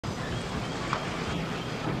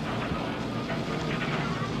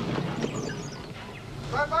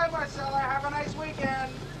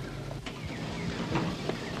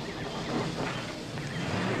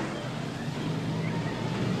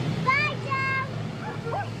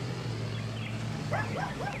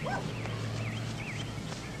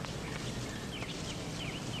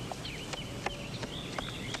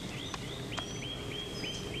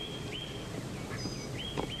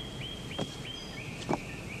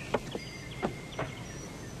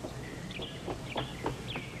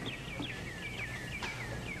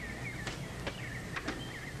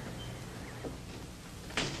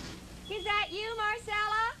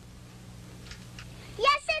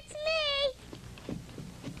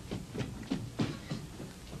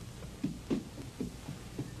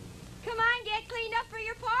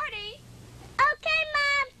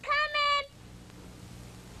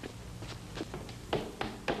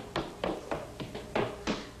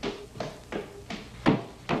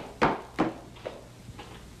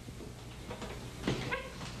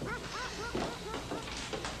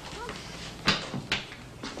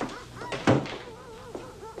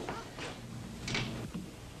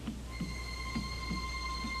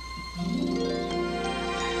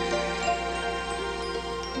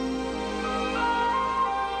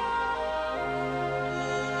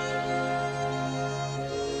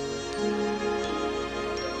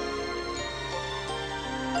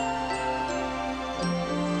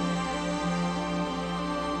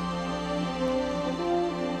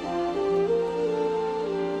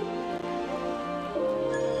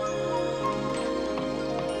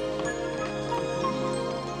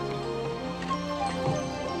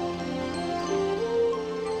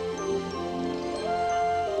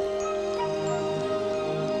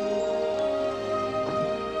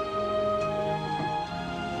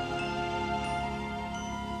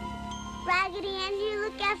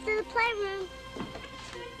after the playroom.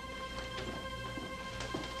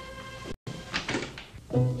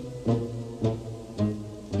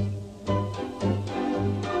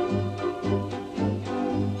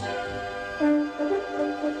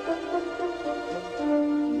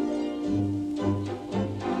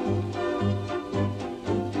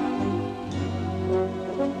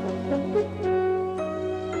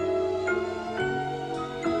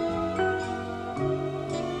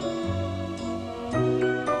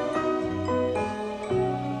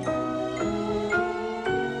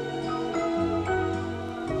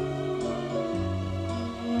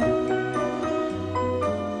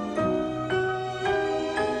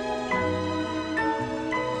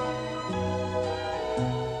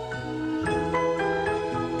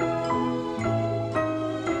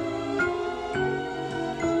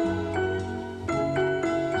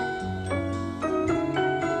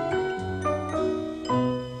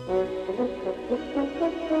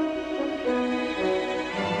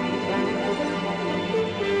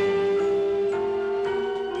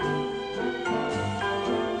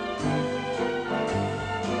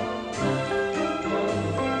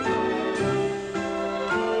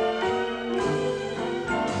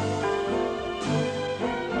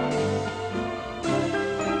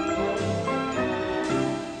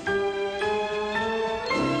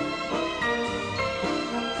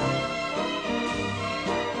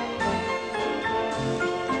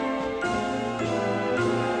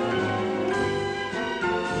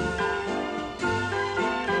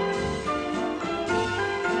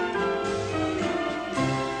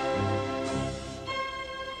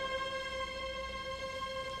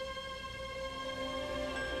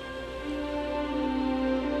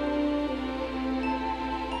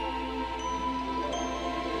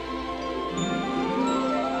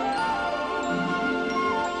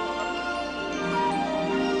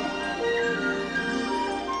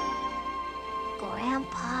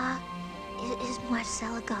 Grandpa, is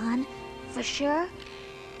Marcella gone? For sure?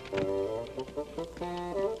 Yep,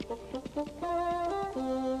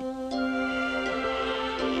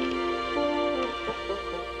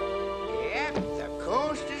 the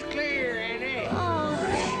coast is clear, ain't it? Oh,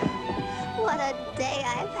 what a day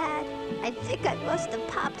I've had. I think I must have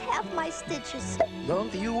popped half my stitches.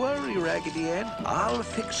 Don't you worry, Raggedy Ann. I'll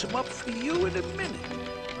fix 'em up for you in a minute.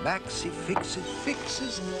 Maxie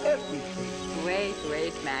fixes everything. Wait,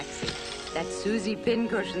 Maxie. That's Susie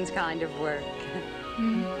Pincushion's kind of work.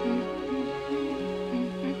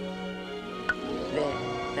 There,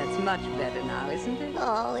 that's much better now, isn't it?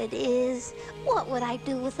 Oh, it is. What would I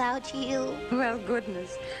do without you? Well,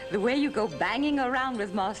 goodness, the way you go banging around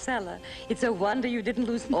with Marcella, it's a wonder you didn't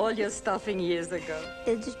lose all your stuffing years ago.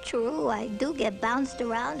 It's true, I do get bounced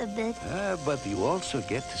around a bit. But you also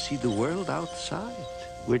get to see the world outside.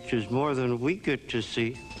 Which is more than we get to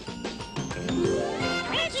see.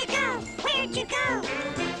 Where'd you go? Where'd you go?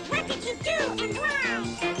 What did you do and why?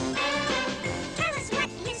 Tell us what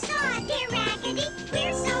you saw, dear Raggedy.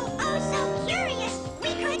 We're so, oh, so curious,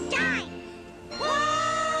 we could die.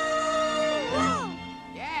 Whoa!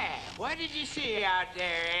 Yeah, what did you see out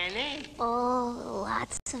there, Annie? Oh,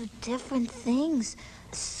 lots of different things.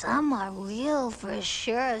 Some are real for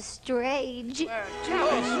sure strange. Well, tell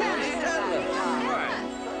us.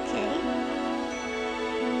 Okay.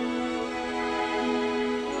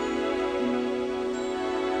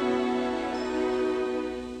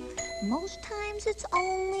 Most times it's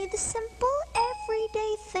only the simple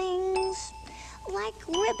everyday things, like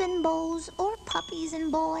ribbon bows or puppies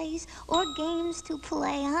and boys or games to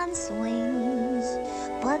play on swings.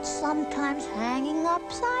 But sometimes hanging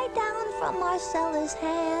upside down from Marcella's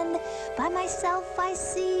hand, by myself I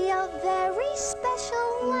see a very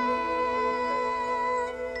special land.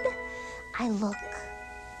 I look,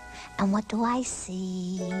 and what do I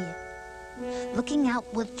see? Looking out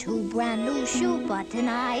with two brand new shoe button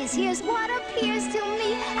eyes, here's what appears to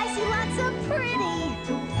me. I see lots of pretty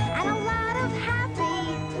and a lot of happy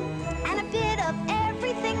and a bit of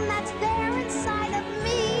everything that's there inside of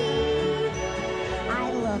me.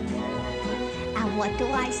 I look, and what do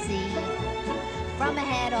I see? From a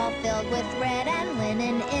head all filled with thread and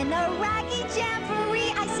linen in a raggy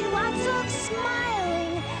jamboree, I see lots of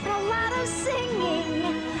smiling and a lot of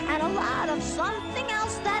singing and a lot of something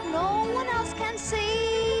else that no one else can see.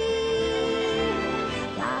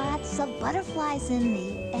 Lots of butterflies in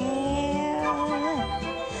the air,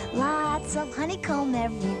 lots of honeycomb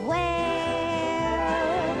everywhere,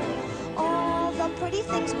 all the pretty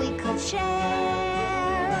things we could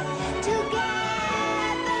share together.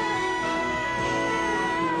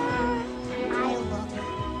 I look,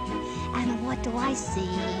 and what do I see?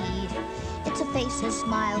 It's a face is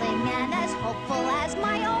smiling and as hopeful as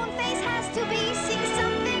my own face has to be. Sing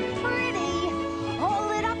something pretty, all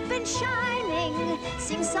lit up and shining.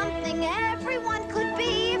 Sing something everyone could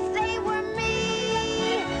be if they were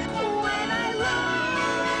me. When I look,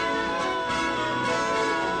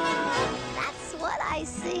 that's what I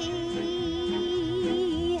see.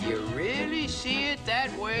 You really see it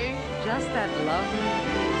that way? Just that lovely.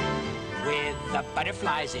 With the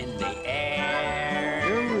butterflies in the air.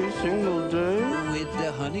 Every single day. With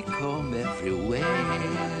the honeycomb everywhere.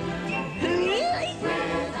 Really? With the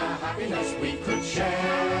happiness we could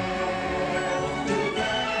share.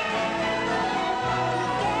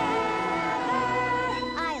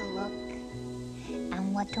 I look,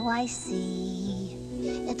 and what do I see?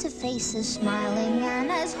 It's a face is smiling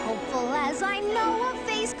and as hopeful as I know a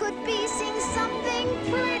face could be. Sing something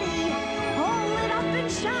pretty, all lit up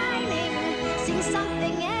and shining. Sing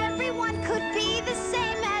something everyone could be the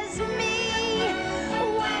same as me.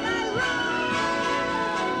 When I look,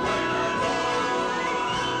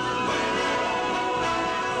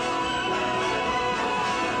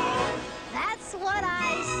 that's what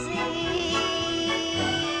I see.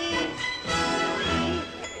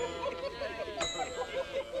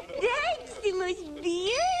 That's the most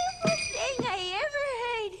beautiful thing I ever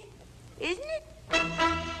heard, isn't it?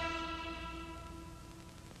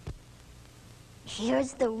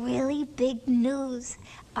 Here's the really big news.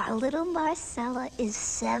 Our little Marcella is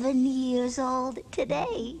 7 years old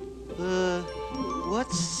today.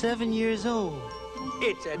 What's 7 years old?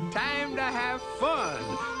 It's a time to have fun.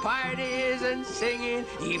 Parties and singing,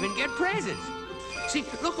 even get presents. See,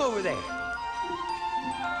 look over there.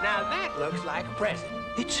 Now that looks like a present.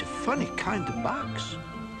 It's a funny kind of box.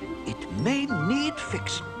 It may need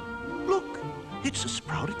fixing. Look, it's a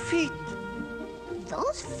sprouted feet.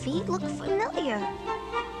 Those feet look familiar.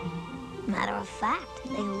 Matter of fact,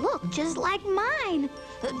 they look just like mine.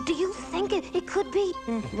 Do you think it could be?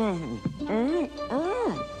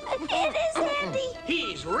 It is Andy.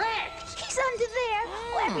 He's wrecked. He's under there.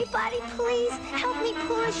 Oh, everybody, please help me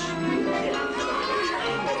push.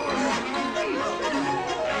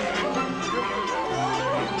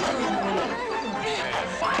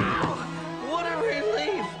 What a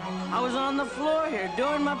relief! I was on the floor here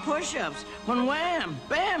doing my push-ups when wham,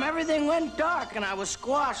 bam, everything went dark and I was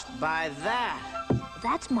squashed by that.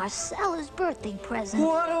 That's Marcella's birthday present.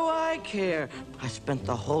 What do I care? I spent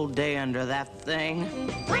the whole day under that thing.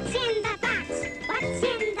 What's in the box? What's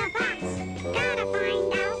in the box? Gotta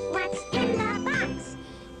find out what's in the box.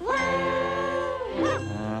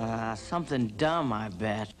 Whoa! Something dumb, I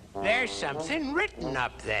bet. There's something written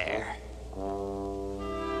up there.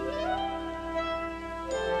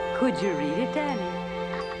 Could you read it, Danny?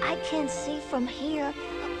 I can't see from here.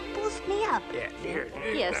 Boost me up.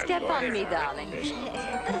 Yes, step on me, darling.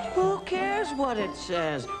 Who cares what it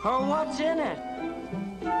says or what's in it?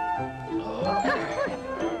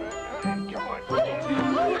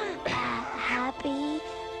 Happy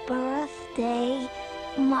birthday,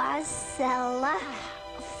 Marcella,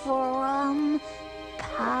 from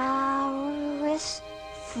Paris,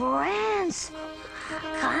 France.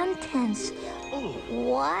 Contents: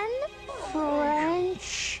 one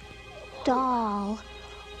French doll.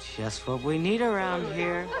 Just what we need around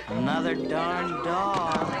here. Another darn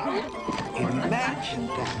doll. Imagine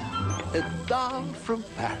that. A doll from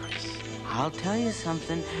Paris. I'll tell you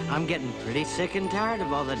something. I'm getting pretty sick and tired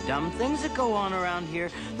of all the dumb things that go on around here.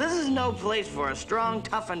 This is no place for a strong,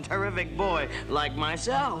 tough, and terrific boy like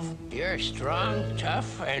myself. You're strong,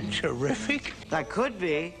 tough, and terrific. I could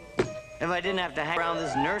be, if I didn't have to hang around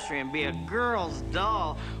this nursery and be a girl's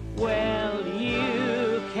doll. Well,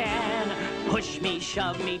 you can push me,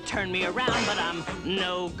 shove me, turn me around, but I'm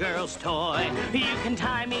no girl's toy. You can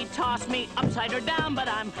tie me, toss me upside or down, but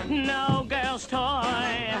I'm no girl's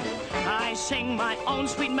toy. I sing my own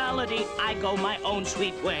sweet melody, I go my own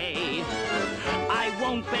sweet way. I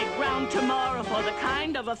won't beg round tomorrow for the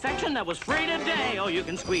kind of affection that was free today. Oh, you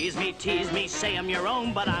can squeeze me, tease me, say I'm your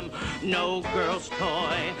own, but I'm no girl's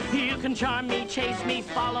toy. You can charm me, chase me,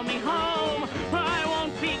 follow me home. I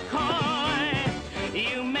won't be coy.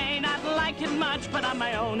 You may not like it much, but I'm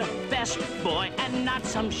my own best boy, and not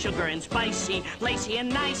some sugar and spicy, lacy and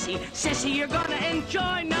nicey. Sissy, you're gonna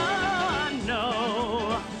enjoy.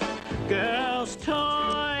 No, girl's toy.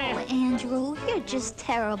 Oh, Andrew, you're just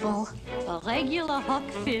terrible. A regular Huck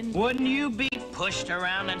Finn. Wouldn't you be pushed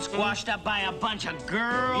around and squashed up by a bunch of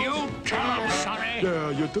girls? You tell him, Sonny.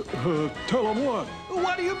 Yeah, you tell him what?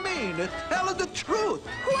 What do you mean? Tell her the truth.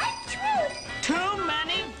 What truth? Too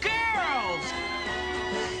many girls.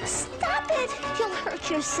 Stop it! You'll hurt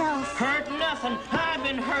hurt yourself? Hurt nothing. I've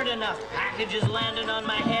been hurt enough. Packages landing on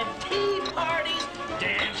my head, tea parties,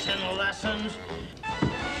 dancing lessons.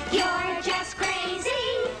 You're just crazy.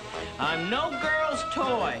 I'm no girl's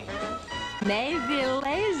toy. Maybe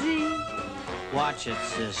lazy. Watch it,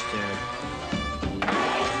 sister.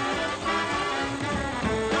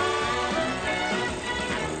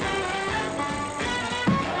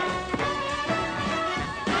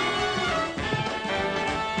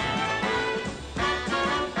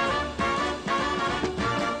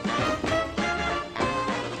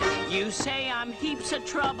 You say I'm heaps of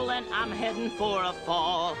trouble and I'm heading for a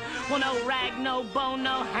fall. Well, no rag, no bone,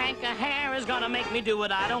 no hank of hair is gonna make me do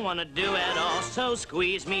what I don't want to do at all. So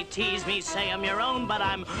squeeze me, tease me, say I'm your own, but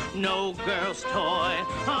I'm no girl's toy.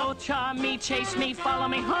 Oh, charm me, chase me, follow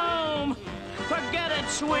me home. Forget it,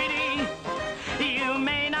 sweetie. You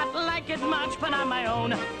may not like it much, but I'm my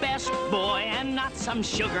own best boy, and not some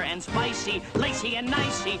sugar and spicy, lacy and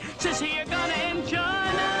nicey. Sissy, you're gonna enjoy.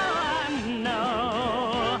 No, I'm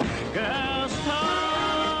no girl's toy.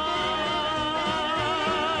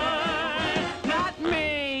 Not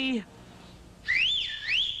me.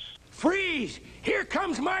 Freeze! Here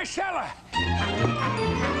comes Marcella!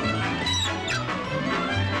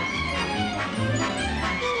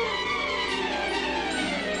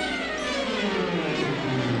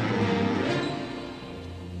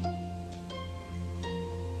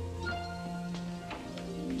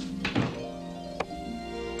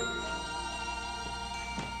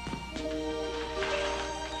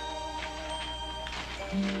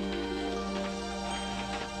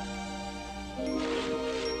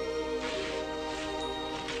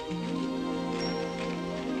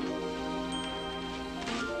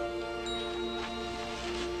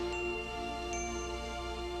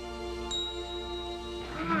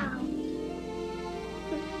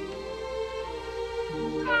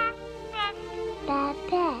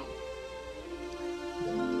 Babette.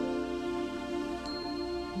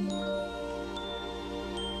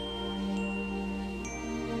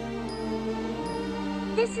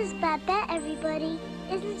 This is Babette, everybody.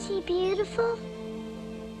 Isn't she beautiful?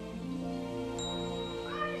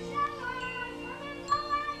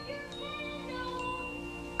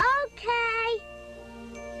 Okay.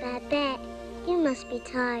 Babette, you must be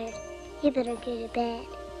tired. You better go to bed.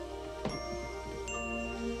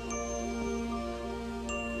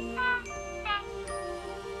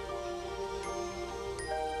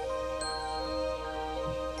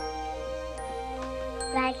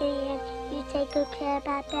 Raggedy Ann, you take good care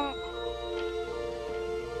about that.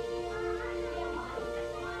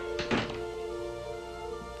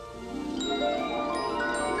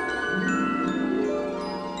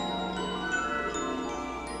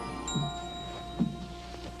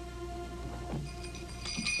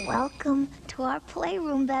 Welcome to our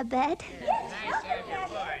playroom, Babette.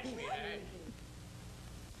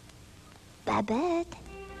 Babette?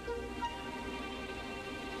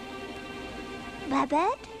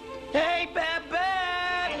 Babette? Hey, Babette!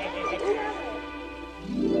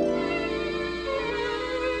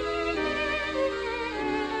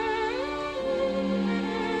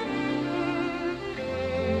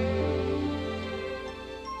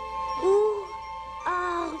 Who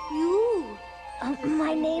are you?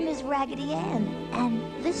 My name is Raggedy Ann, and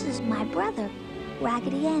this is my brother,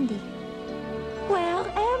 Raggedy Andy. Where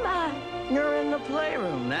am I? You're in the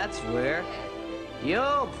playroom, that's where.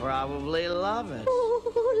 You'll probably love it.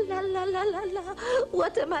 Oh, la, la, la, la, la.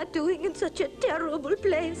 What am I doing in such a terrible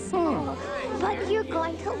place? Oh, but you're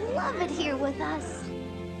going to love it here with us.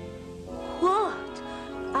 What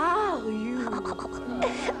are you?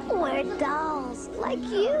 We're dolls like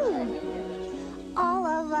you. All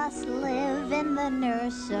of us live in the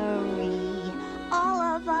nursery. All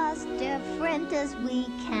of us different as we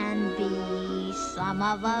can be. Some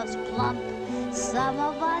of us plump, some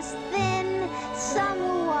of us thin, some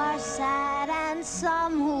who are sad and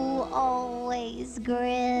some who always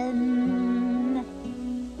grin.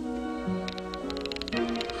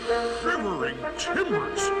 Shivering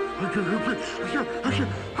timbers. Look at that.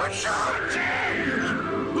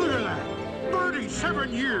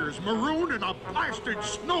 37 years marooned in a blasted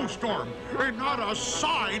snowstorm and not a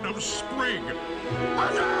sign of spring.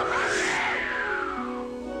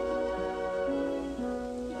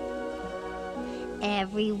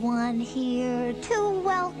 Everyone here to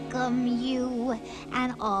welcome you,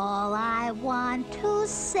 and all I want to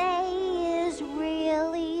say is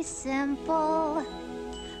really simple,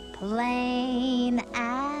 plain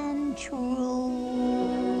and true.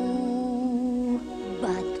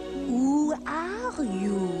 But who are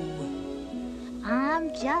you? I'm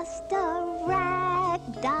just a rag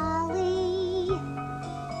dolly,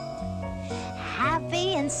 happy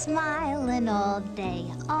smiling all day,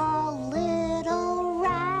 a little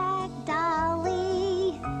rag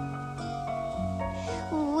dolly.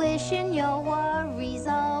 Wishing your worries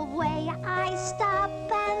away, I stop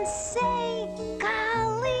and say,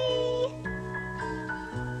 golly,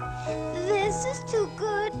 this is too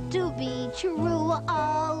good to be true.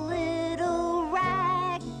 A little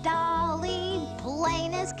rag dolly,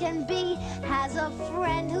 plain as can be, has a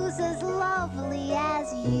friend who's as lovely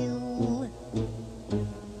as you.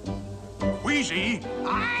 Wheezy!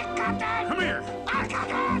 I got that! Come here! I got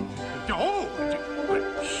that! No!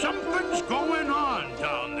 Something's going on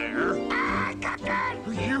down there. I got that!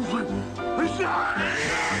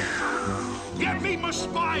 Get me my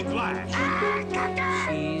spyglass! I got that!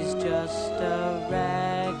 She's just a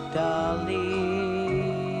rag dolly,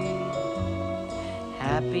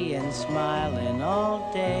 happy and smiling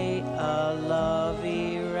all day, a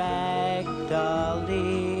lovey rag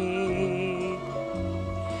dolly,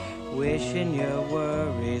 wishing your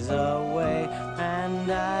worries away,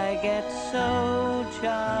 and I get so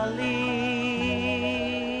jolly,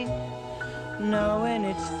 knowing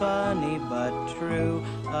it's funny but true,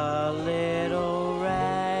 a little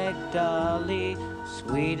rag dolly,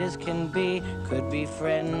 sweet as can be, could be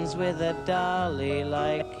friends with a dolly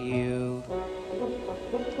like you.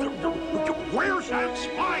 Where's that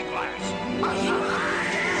spyglass?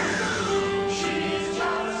 She's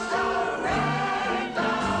just a rag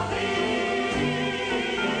dolly,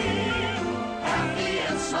 happy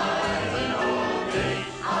and smiling all day,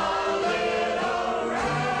 a little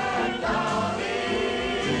rag dolly,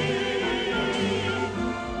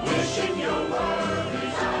 wishing your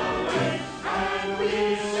worries away, and we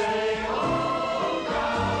say, oh,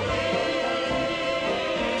 golly,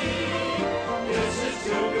 this is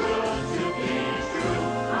too good to be true.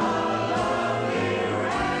 A lovely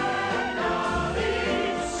rag dolly,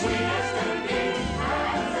 sweet as can be,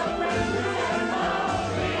 has a friend who's as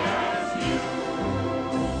lovely as you.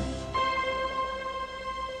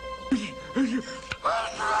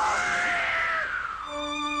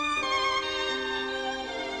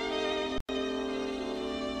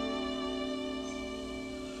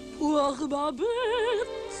 Poor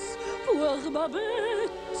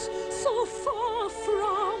Babette, so far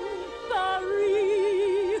from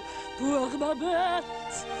Paris. Poor Babette,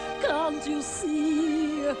 can't you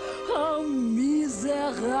see how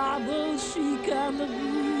miserable she can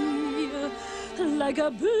be? Like a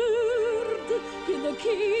bird in a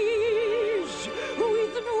cage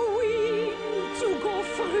with no wing to go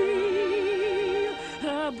free.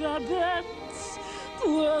 Babette,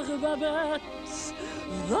 poor Babette,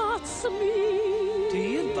 that's me. Do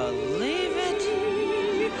you believe it?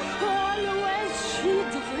 Always she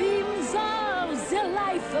dreams of the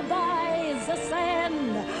life by the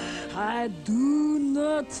Seine. I do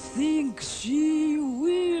not think she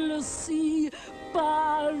will see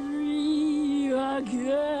Paris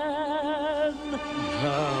again.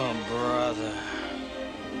 Oh, brother.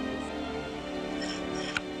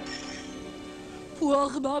 Poor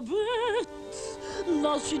Babette,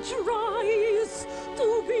 now she tries to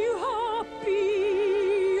be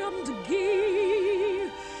happy and gay,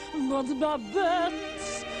 but Babette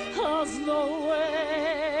has no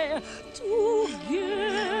way to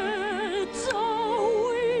get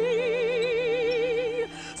away.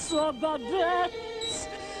 So Babette,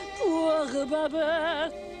 poor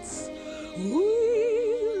Babette,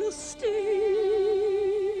 will stay.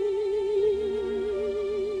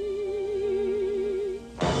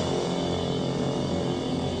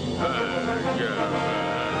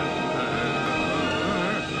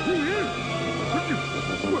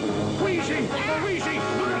 Wheezy! Wheezy!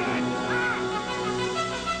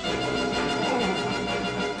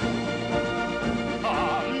 A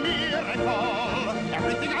miracle,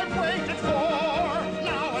 everything I've waited for.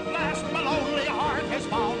 Now at last my lonely heart has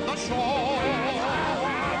found the shore.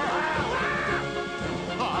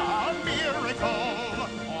 A miracle,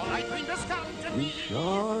 all I dreamed has come to He me.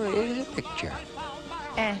 sure is a picture.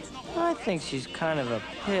 I think she's kind of a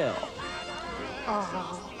pill.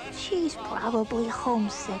 Oh, she's probably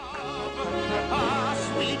homesick. A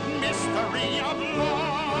sweet mystery of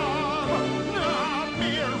love, a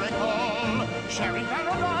miracle, sharing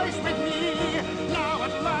paradise with me. Now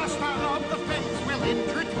at last our love the fates will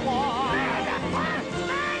intertwine.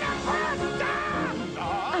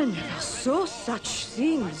 I never saw such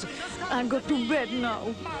things. I go to bed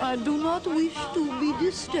now. I do not wish to be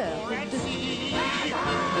disturbed.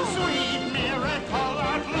 Sweet miracle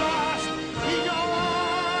at last, you're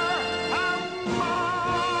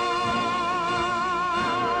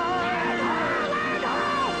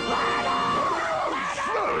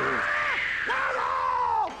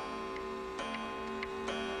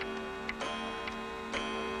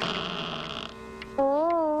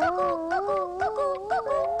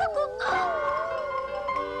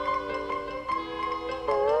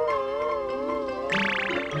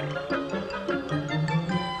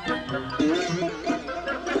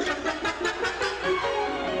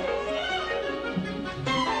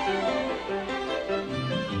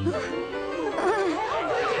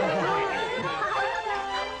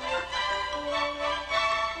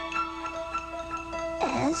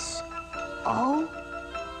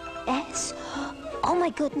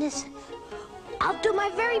goodness. I'll do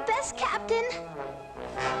my very best, Captain.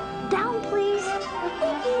 Down, please.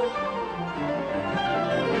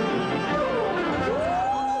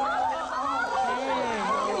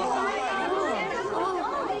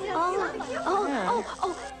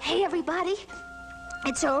 Oh, hey, everybody.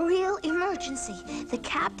 It's a real emergency. The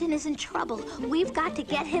captain is in trouble. We've got to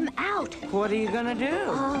get him out. What are you gonna do?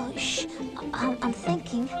 Oh, shh. I'm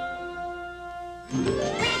thinking.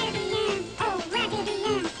 Raggedy Ann, oh Raggedy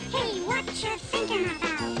Ann, hey, what you thinking about?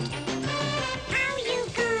 How you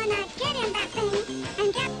gonna get in that thing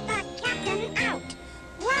and get the captain out?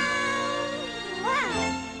 Whoa,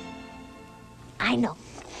 whoa. I know.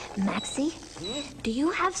 Maxie, do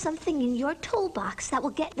you have something in your toolbox that will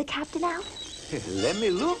get the captain out? Let me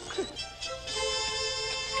look.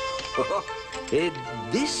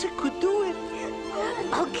 This could do it.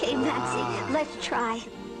 Okay, Maxie, let's try.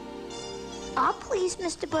 Oh, please,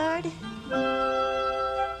 Mr. Bird.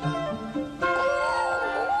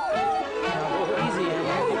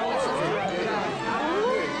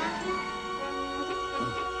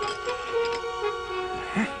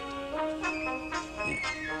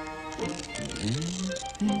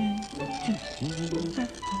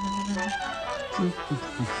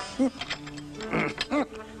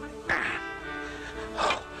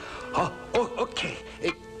 Okay.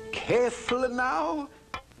 Careful now.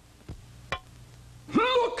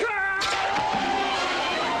 Look out!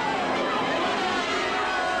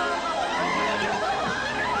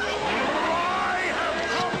 I have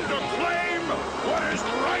come to claim what is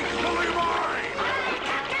rightfully mine.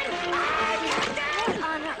 What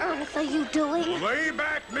on earth are you doing? Lay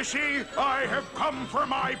back, Missy. I have come for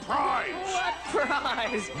my prize. What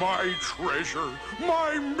prize? My treasure,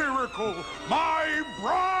 my miracle, my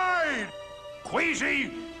bride.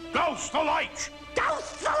 Queasy, douse the lights.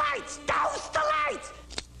 Douse the lights! Douse the lights!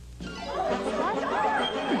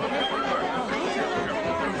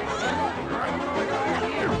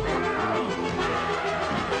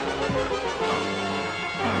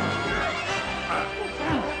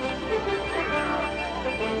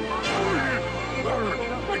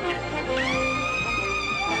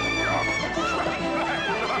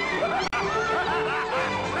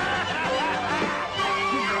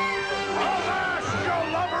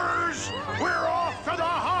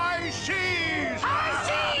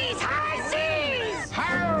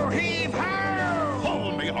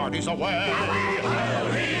 He's away.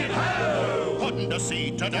 Ho-ho-ho! Putting to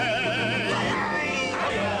sea today.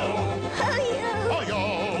 Ho-yo! Ho-yo!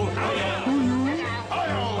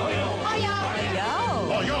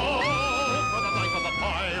 Ho-yo! For the life of a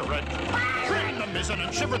pirate. Trim the mizzen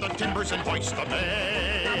and shiver the timbers and hoist the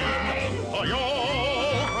main. Ho-yo!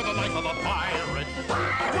 For the life of a pirate.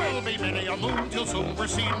 Will be many a moon till soon we're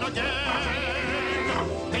seen again.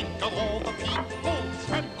 Think of all the people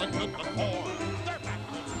trembling to the core.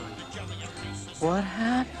 What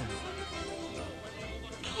happened?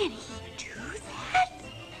 Can he do that?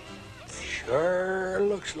 Sure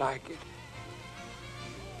looks like it.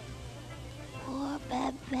 Poor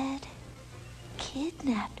Babette.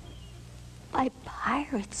 Kidnapped by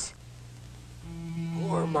pirates.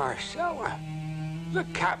 Poor Marcella. The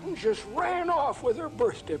captain just ran off with her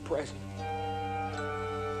birthday present.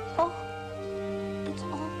 Oh, it's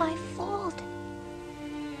all my fault.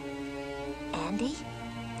 Andy?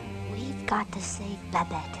 We've got to save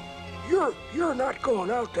Babette. You're not going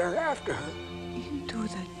out there after her. Into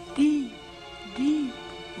the deep, deep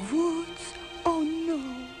woods. Oh, no.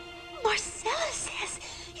 Marcella says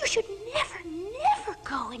you should never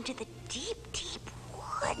go into the deep, deep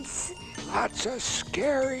woods. Lots of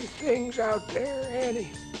scary things out there,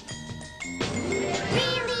 Annie.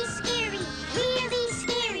 Really scary, really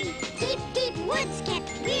scary. Deep, deep woods get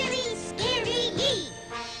really scary.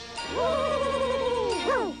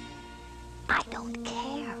 Woo! I don't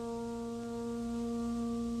care.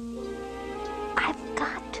 I've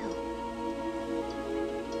got to.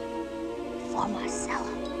 For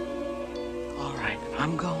Marcella. All right,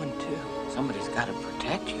 I'm going too. Somebody's got to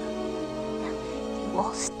protect you. You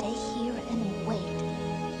all stay here and wait.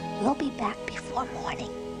 We'll be back before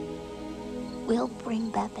morning. We'll bring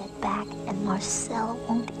Babette back, and Marcella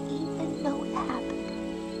won't even know it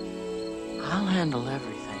happened. I'll handle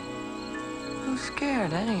everything. Who's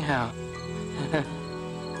scared anyhow?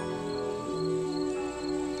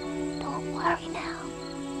 Don't worry now.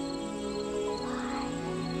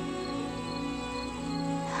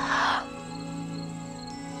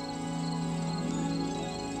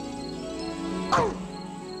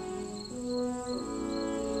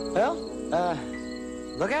 Well,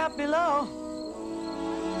 look out below.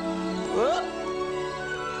 Whoop.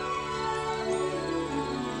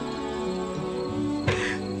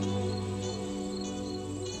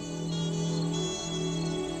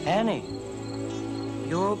 Annie,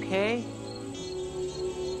 you okay?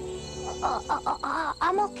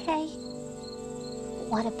 I'm okay.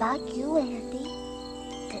 What about you, Andy?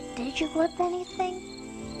 Did you grip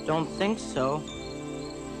anything? Don't think so.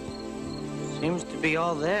 Seems to be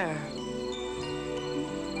all there.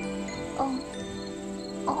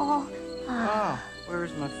 Oh,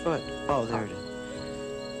 where's my foot? Oh, there it is.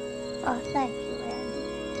 oh, thank you, Andy.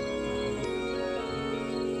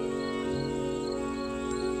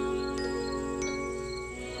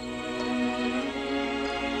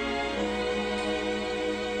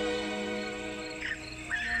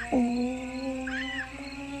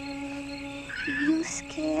 You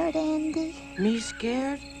scared, Andy? Me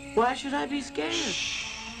scared? Why should I be scared?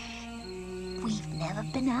 We've never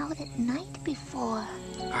been out at night before.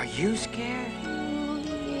 Are you scared?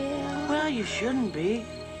 Yeah. Well, you shouldn't be.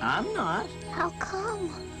 I'm not. How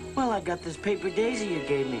come? Well, I got this paper daisy you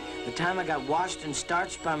gave me. The time I got washed and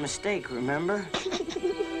starched by mistake, remember?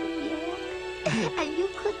 Yeah. And you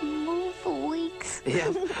couldn't move for weeks.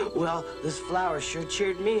 Yeah. Well, this flower sure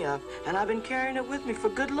cheered me up, and I've been carrying it with me for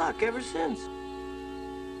good luck ever since.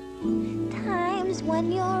 Times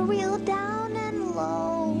when you're real down and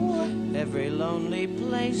low. Every lonely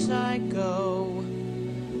place I go,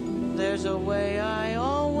 there's a way I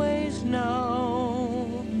always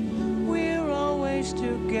know. We're always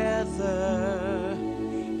together.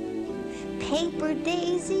 Paper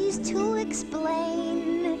daisies to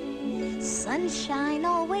explain. Sunshine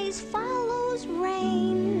always follows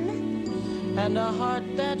rain. And a heart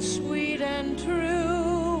that's sweet and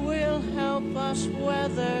true will help us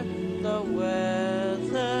weather the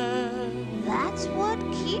weather. That's what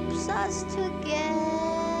keeps us together.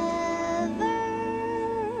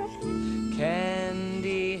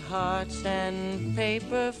 Candy hearts and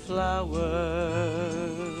paper flowers.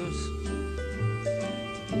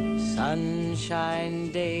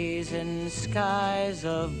 Sunshine days and skies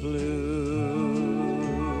of blue.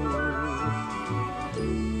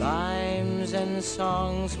 Rhymes and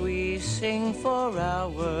songs we sing for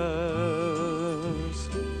hours.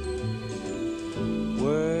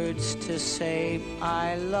 Words to say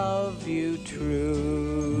I love you true.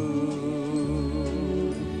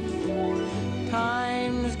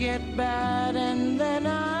 Times get bad and then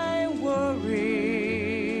I worry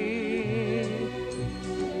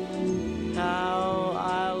how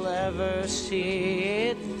I'll ever see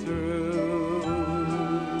it through.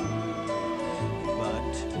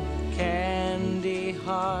 But candy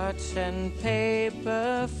hearts and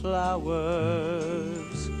paper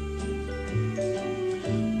flowers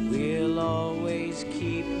will always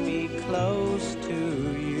keep me close to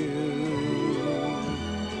you.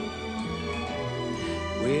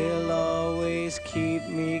 Will always keep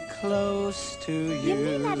me close to you. You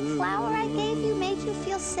mean that flower I gave you made you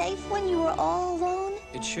feel safe when you were all alone?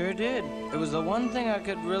 It sure did. It was the one thing I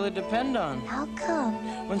could really depend on. How come?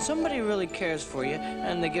 When somebody really cares for you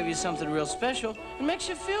and they give you something real special, it makes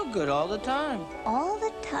you feel good all the time. All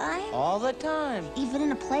the time? All the time. Even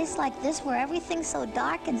in a place like this where everything's so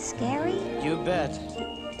dark and scary? You bet.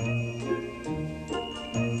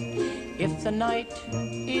 If the night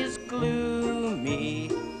is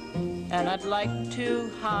gloomy and I'd like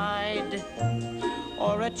to hide,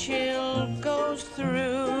 or a chill goes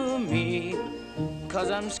through me 'cause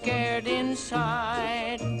I'm scared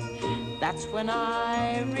inside, that's when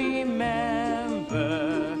I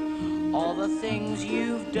remember all the things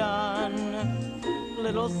you've done,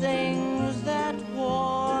 little things that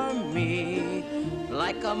warm me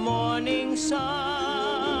like a morning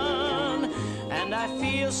sun. And I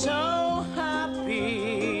feel so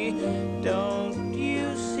happy, don't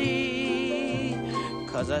you see?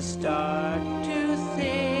 'Cause I start to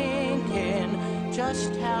thinking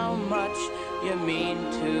just how much you mean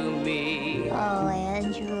to me. Oh,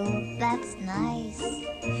 Andrew, that's nice.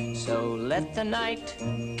 So let the night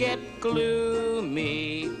get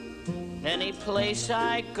gloomy. Any place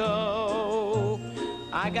I go,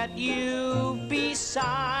 I got you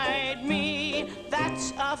beside me.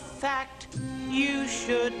 That's a fact you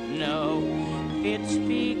should know. It's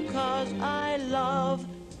because I love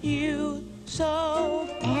you so.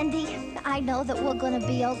 Andy, I know that we're gonna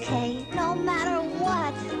be okay, no matter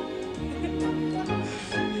what.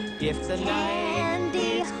 If the night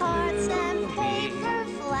Candy is hearts and gloomy, paper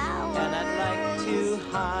flowers, and I'd like to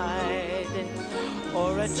hide,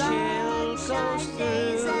 or a chill goes sunshine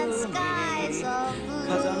days and through skies me, of blue.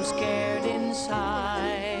 'cause I'm scared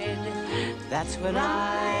inside. That's when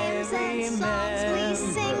Rhymes I and songs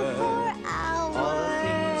we sing remember for hours. all the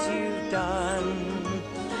things you've done,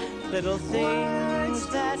 little things Words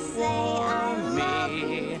that to say I warm love me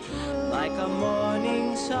you. like a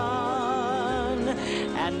morning sun.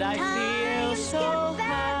 and I feel so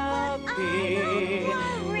happy.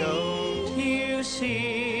 Don't you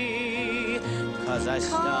see? 'Cause I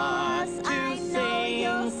start to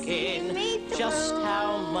thinking just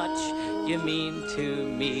how much you mean to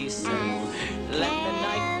me. So let the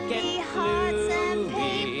night get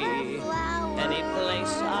gloomy. Any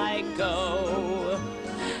place I go,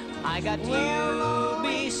 I got you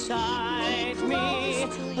beside me.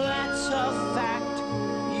 That's a fact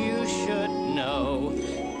you should know.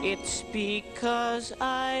 It's because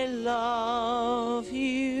I love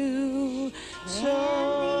you so.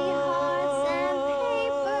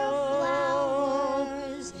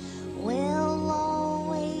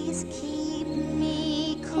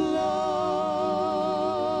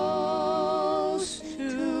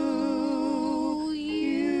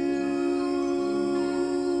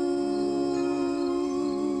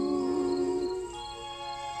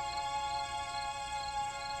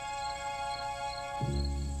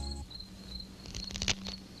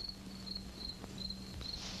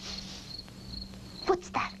 What's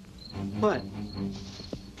that? What?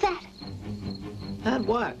 That. That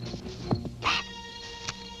what?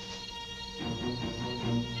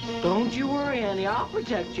 Don't you worry, Annie. I'll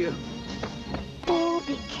protect you. Oh,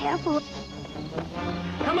 be careful.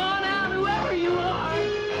 Come on out, whoever you are.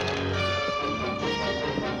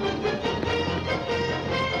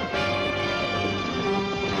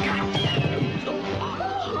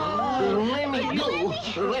 Let me go.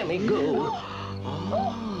 Let me go.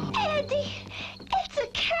 Andy, it's a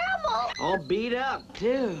camel. All beat up,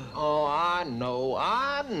 too. Oh, I know.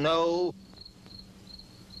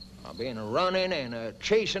 I've been running and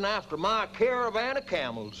chasing after my caravan of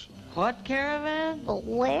camels. What caravan? But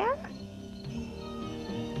where?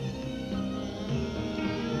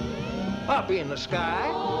 Up in the sky.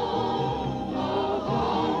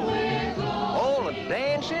 All a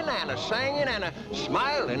dancing and a singing and a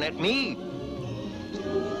smiling at me.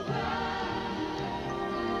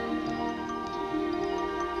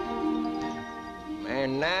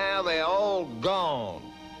 And now they're all gone.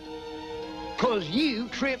 'Cause you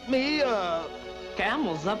tripped me up.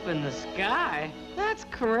 Camels up in the sky? That's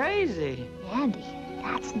crazy. Andy,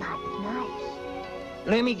 that's not nice.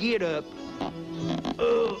 Let me get up.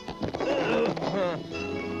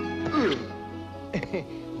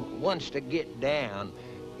 Once to get down,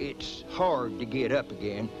 it's hard to get up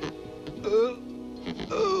again.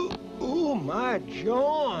 Oh, my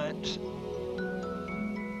joints.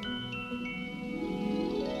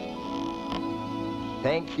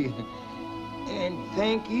 Thank you. And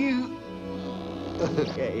thank you.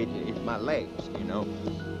 It's my legs, you know.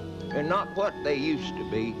 They're not what they used to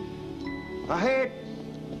be. I had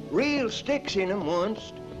real sticks in them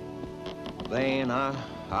once. Then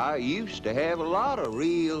I used to have a lot of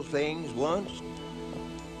real things once.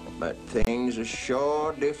 But things are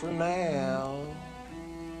sure different now.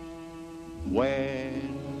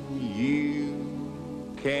 When you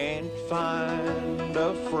can't find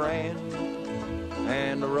a friend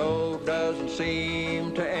and the road doesn't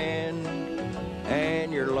seem to end,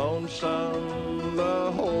 and you're lonesome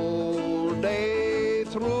the whole day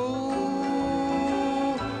through,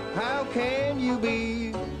 how can you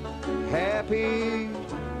be happy?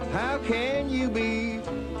 How can you be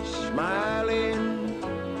smiling?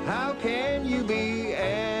 How can you be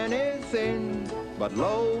anything but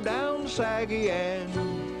low down, saggy, and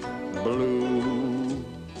blue?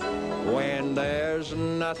 When there's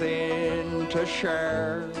nothing to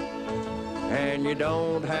share and you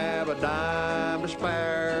don't have a dime to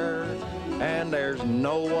spare, and there's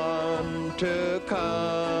no one to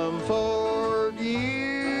comfort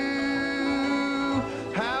you,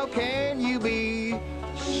 how can you be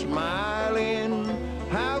smiling?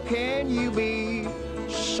 How can you be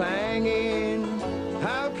singing?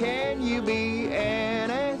 How can you be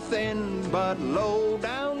anything but low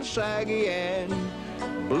down, saggy, and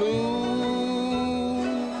blue?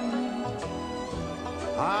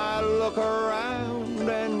 I look around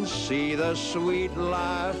and see the sweet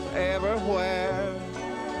life everywhere.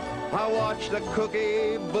 I watch the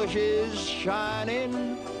cookie bushes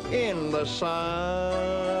shining in the sun.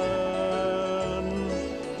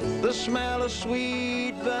 The smell of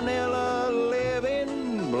sweet vanilla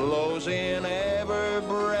living blows in every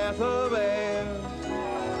breath of air.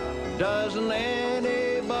 Doesn't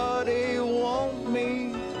anybody want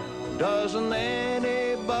me? Doesn't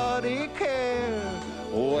anybody care?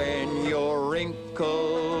 When you're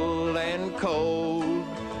wrinkled and cold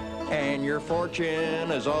and your fortune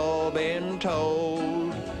has all been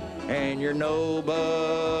told, and you're nobody's,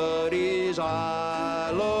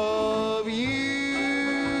 I love you.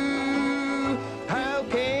 How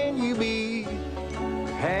can you be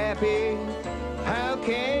happy? How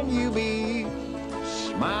can you be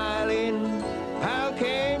smiling? How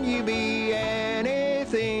can you be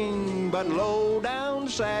anything but low down,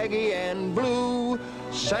 saggy and blue?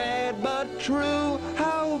 Sad but true.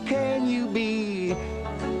 How can you be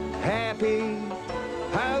happy?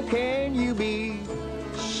 How can you be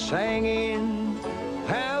singing?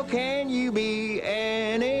 How can you be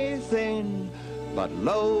anything but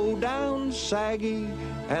low down, saggy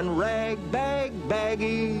and rag-bag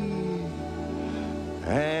baggy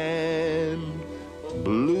and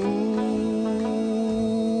blue?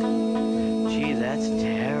 Gee, that's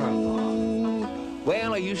terrible.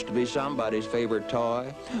 Well, I used to be somebody's favorite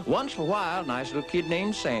toy. Once for a while, a nice little kid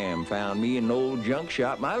named Sam found me in an old junk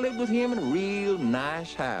shop, and I lived with him in a real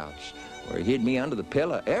nice house where he hid me under the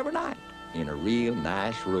pillow every night in a real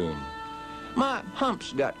nice room. My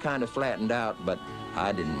humps got kind of flattened out, but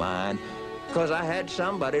I didn't mind, because I had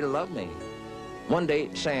somebody to love me. One day,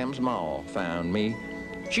 Sam's ma found me.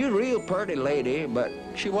 She was a real pretty lady, but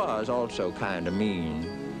she was also kind of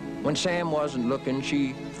mean. When Sam wasn't looking,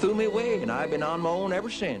 she threw me away, and I've been on my own ever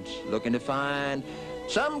since, looking to find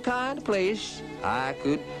some kind of place I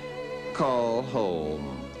could call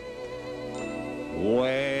home.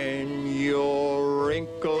 When you're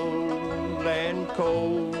wrinkled and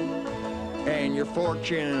cold, and your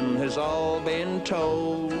fortune has all been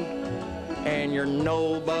told, and you're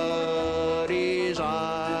nobody's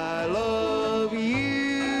I love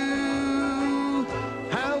you,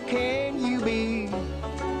 how can you be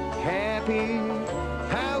happy?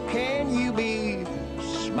 How can you be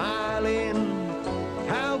smiling?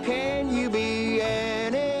 How can you be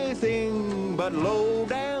anything but low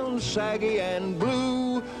down, saggy and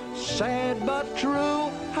blue? Sad but true.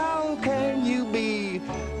 How can you be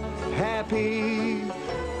happy?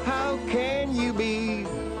 How can you be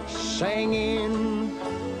singing?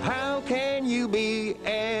 How can you be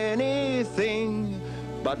anything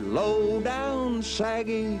but low down,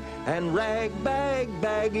 saggy and rag-bag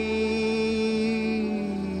baggy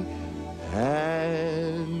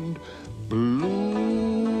and blue?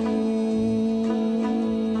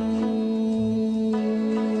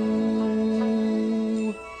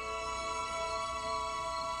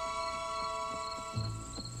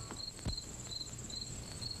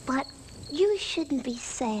 But you shouldn't be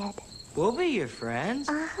sad. We'll be your friends.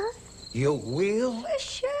 Uh-huh. You will?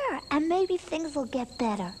 Sure, and maybe things will get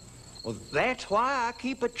better. Well, that's why I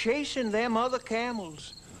keep a-chasing them other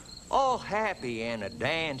camels. All happy and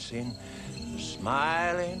a-dancing,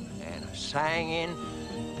 smiling and a-singing,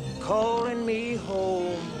 calling me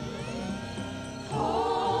home.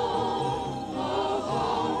 Home, oh,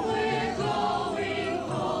 home, we're going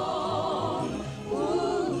home.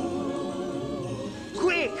 Ooh.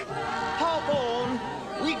 Quick! Hop on!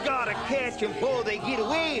 We gotta catch them before they get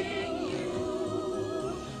away.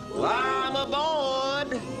 I'm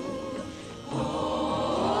aboard!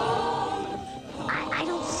 I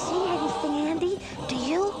don't see anything, Andy. Do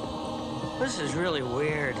you? This is really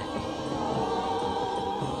weird.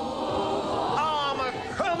 I'm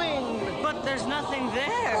a-coming! But there's nothing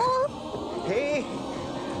there. Oh, Hey,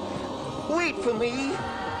 wait for me.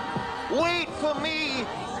 Wait for me.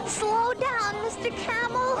 slow down, Mr.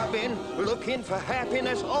 Camel. I've been looking for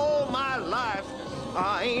happiness all my life.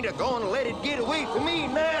 I ain't a-gonna let it get away from me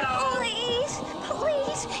now. Please,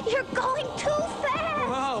 please, you're going too fast.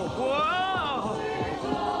 Whoa, whoa!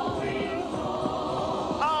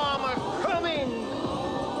 I'm a-coming.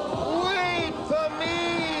 Wait for me.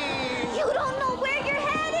 You don't know where you're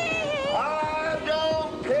heading. I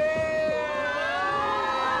don't care.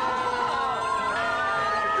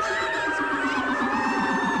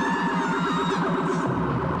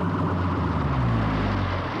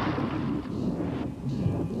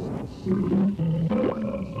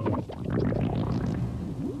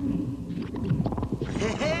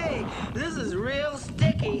 Hey, this is real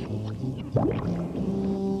sticky.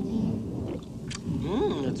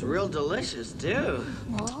 It's real delicious, too.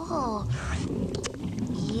 Oh,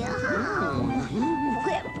 yum.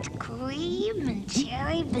 Whipped cream and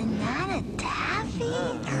cherry banana taffy.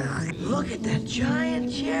 Look at that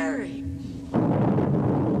giant cherry.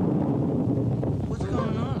 What's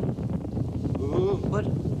going on? What?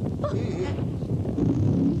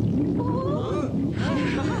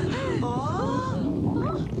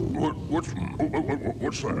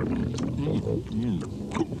 What's that?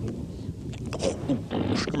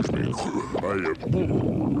 Excuse me.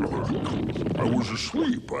 I was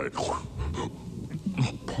asleep.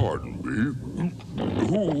 Pardon me.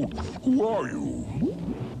 Who are you?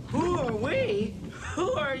 Who are we?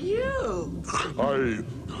 Who are you? I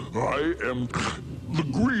am the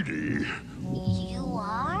Greedy. You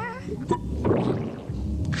are?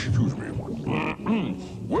 Excuse me.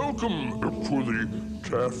 Welcome to the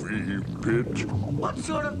Taffy Pit. What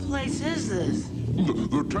sort of place is this?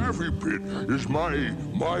 The Taffy Pit is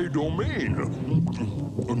my domain.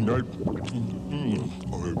 And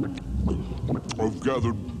I've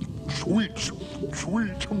gathered sweets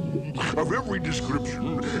of every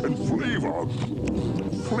description and flavor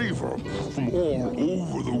from all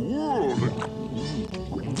over the world.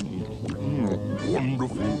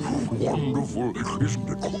 Wonderful, isn't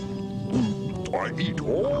it? I eat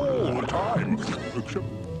all the time, except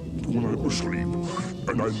when I'm asleep,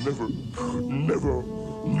 and I never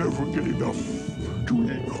get enough to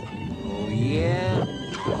eat. Oh, yeah?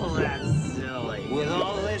 Oh, that's silly. With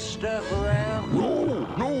all this stuff around?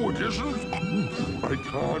 No, it isn't. I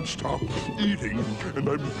can't stop eating, and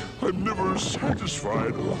I'm never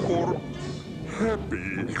satisfied or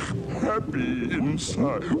happy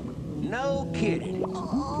inside. No kidding.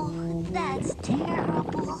 Oh, that's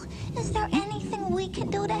terrible. Is there anything we can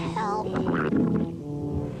do to help?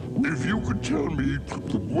 If you could tell me,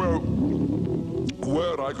 well,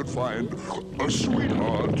 where I could find a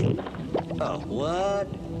sweetheart. A what?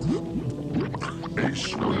 A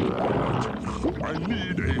sweetheart. I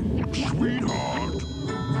need a sweetheart.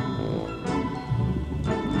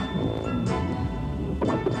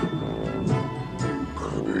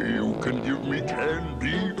 You can give me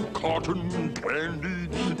candy, cotton candy,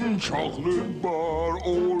 chocolate bar,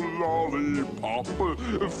 or lollipop.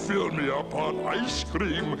 Fill me up on ice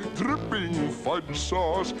cream, dripping fudge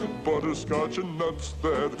sauce, butterscotch and nuts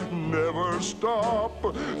that never stop.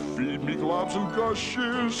 Feed me globs and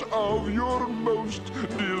gushes of your most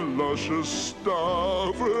delicious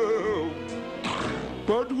stuff.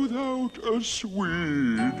 But without a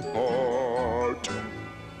sweetheart,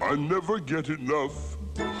 I never get enough.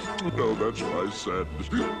 Oh, that's my sadness.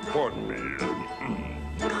 Pardon me.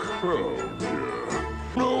 Oh, dear.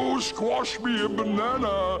 No, squash me a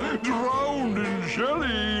banana, drowned in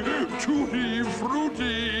jelly, tutti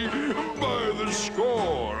frutti by the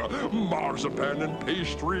score. Marzipan and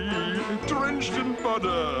pastry, drenched in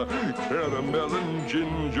butter, caramel and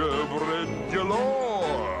gingerbread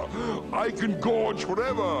galore. I can gorge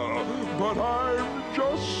forever, but I'm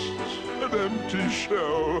just an empty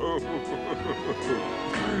shell.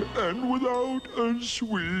 And without a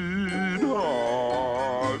sweetheart,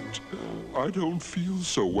 I don't feel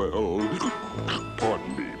so well.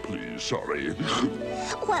 Pardon me, please. Sorry.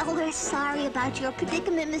 Well, we're sorry about your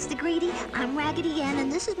predicament, Mr. Greedy. I'm Raggedy Ann,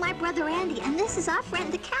 and this is my brother Andy, and this is our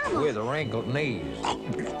friend the camel. With wrinkled knees.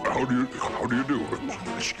 How do you do?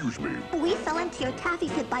 Excuse me. We fell into your taffy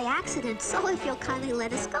pit by accident, so if you'll kindly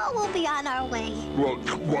let us go, we'll be on our way. Well,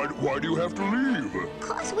 why do you have to leave?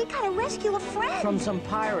 'Cause we gotta rescue a friend. From some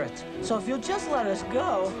pirates. So if you'll just let us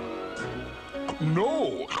go.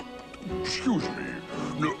 No. Excuse me.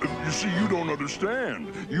 No, you see, you don't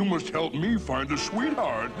understand. You must help me find a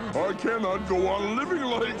sweetheart. I cannot go on living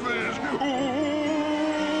like this. Oozing.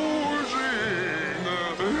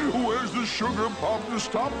 Where's the sugar pop to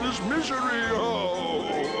stop this misery? Oozing.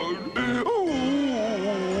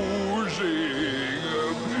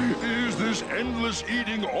 Is this endless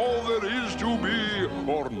eating all there is to be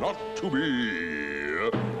or not to be?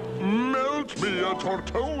 Melt me a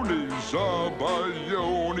tortoni,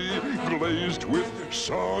 zabaioni, glazed with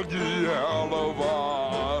soggy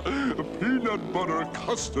halva, peanut butter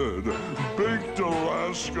custard, baked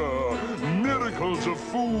Alaska, miracles of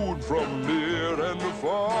food from near and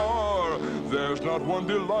far. There's not one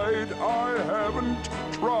delight I haven't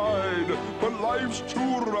tried, but life's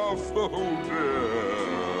too rough, oh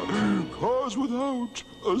dear. 'Cause without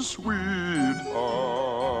a sweetheart,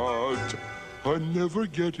 I never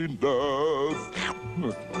get enough.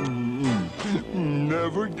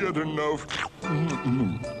 Never get enough.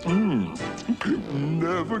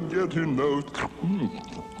 Never get enough.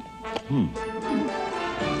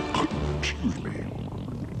 Excuse me.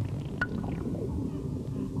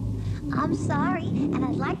 I'm sorry, and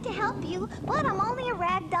I'd like to help you, but I'm only a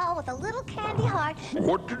rag doll with a little candy heart.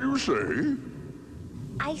 What did you say?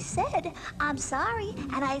 I said, I'm sorry,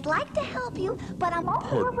 and I'd like to help you, but I'm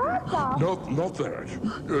only a rag doll. Not that.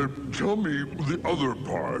 Tell me the other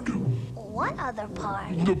part. What other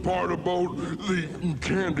part? The part about the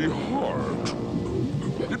candy heart.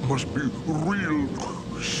 It must be real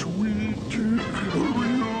sweet,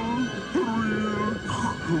 real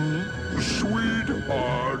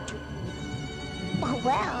sweetheart.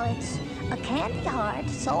 Well, it's a candy heart,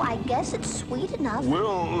 so I guess it's sweet enough.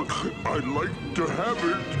 Well, I'd like to have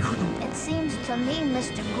it. It seems to me,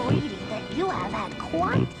 Mr. Greedy, that you have had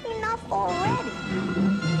quite enough already.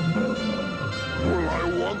 Well, I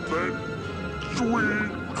want that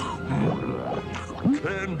sweet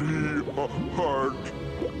Candy heart.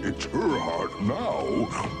 It's her heart now,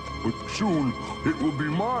 but soon it will be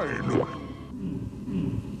mine.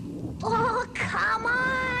 Oh, come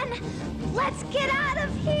on! Let's get out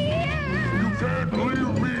of here! You can't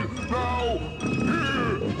leave me now!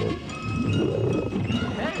 Here!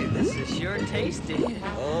 Hey, this is sure tasty.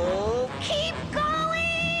 Oh, keep going!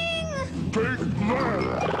 Take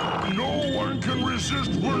that! No one can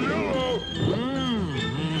resist vanilla!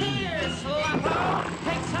 Here, Slappo!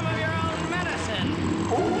 Take some of your own medicine.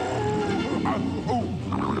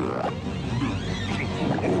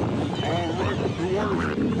 All right, you want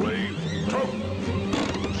to play tough?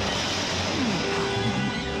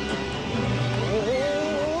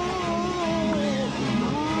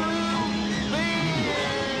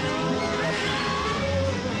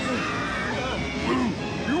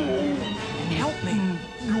 Help me.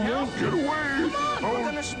 You won't get away. Come on, we're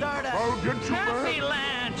gonna start a I'll get you happy back.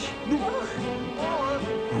 lunch.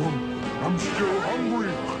 I'm still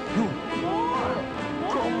hungry. Come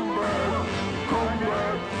back. Come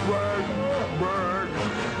back. Back. Back.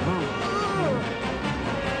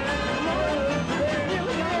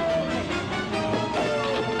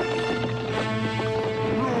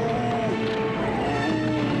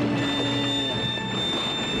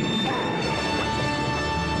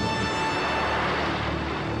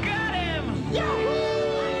 Got him!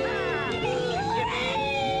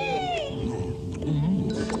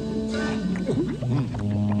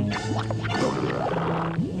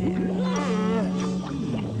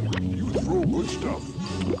 You throw good stuff.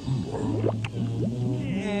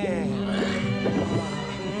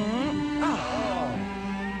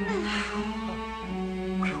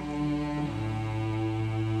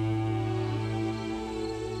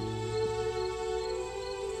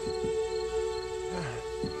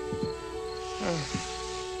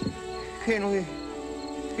 Can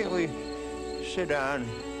we sit down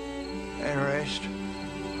and rest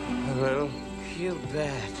a little? You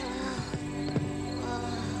bet.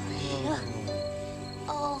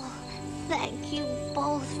 Oh, thank you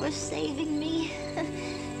both for saving me.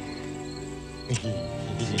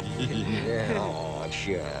 Oh,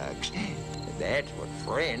 shucks. That's what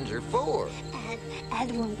friends are for.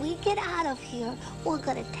 And when we get out of here, we're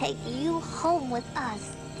gonna take you home with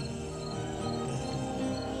us.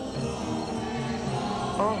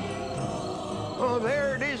 Oh,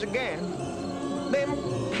 there it is again. Them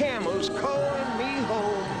camels calling me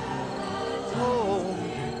home. Home.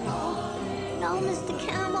 No, Mr.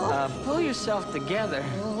 Camel. Pull yourself together.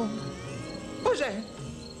 What's that?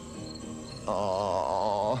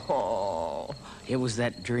 Oh. It was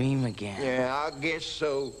that dream again. Yeah, I guess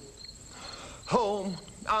so. Home.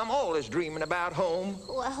 I'm always dreaming about home.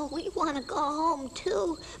 Well, we want to go home,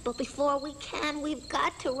 too. But before we can, we've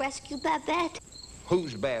got to rescue Babette.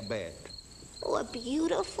 Who's Babette? Oh, a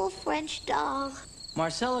beautiful French dog.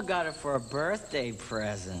 Marcella got it for a birthday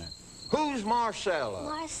present. Who's Marcella?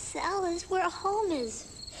 Marcella's where home is.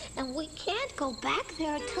 And we can't go back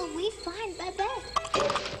there until we find Babette.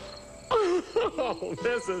 Oh,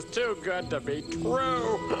 this is too good to be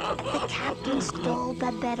true. The captain stole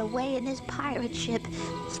Babette away in his pirate ship.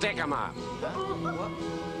 Stick 'em up.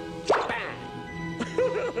 Bang!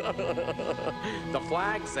 The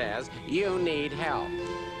flag says you need help.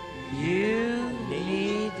 You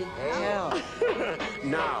need help.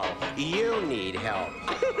 No, you need help.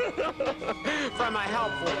 From a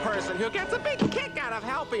helpful person who gets a big kick out of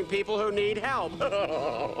helping people who need help.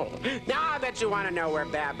 Now I bet you want to know where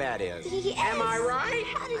Babette is. Yes. Am I right?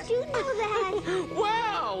 How did you know that?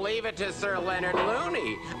 Well, leave it to Sir Leonard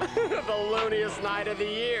Looney. The looniest night of the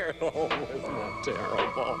year. Oh, isn't that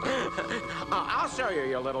terrible? I'll show you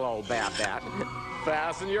your little old Babette.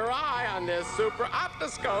 Fasten your eye on this super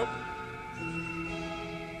optoscope.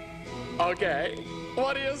 Okay,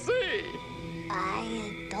 what do you see?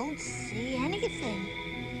 I don't see anything.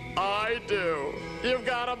 I do. You've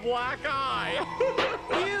got a black eye.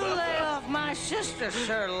 You lay off my sister,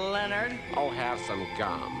 Sir Leonard. Oh, have some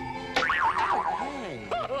gum.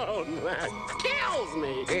 Oh, that kills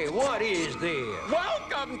me. Hey, what is this?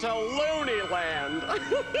 Welcome to Looneyland.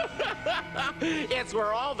 It's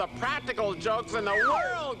where all the practical jokes in the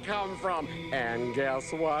world come from. And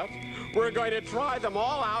guess what? We're going to try them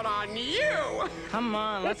all out on you. Come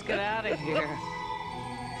on, let's get out of here.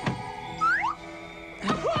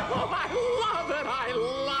 Oh, I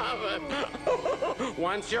love it.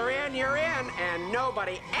 Once you're in, and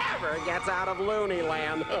nobody ever gets out of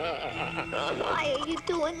Looneyland. Why are you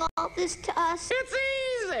doing all this to us? It's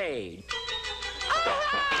easy.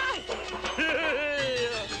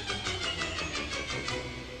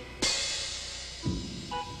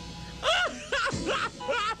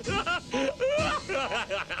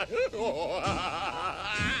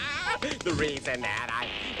 The reason that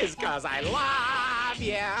is 'cause I love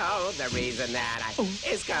you. The reason that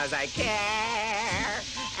is 'cause I care.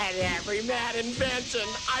 And every mad invention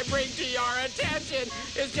I bring to your attention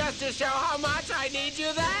is just to show how much I need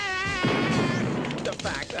you there. The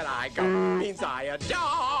fact that I go means I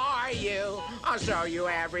adore you. I'll show you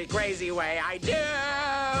every crazy way I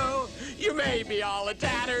do. You may be all in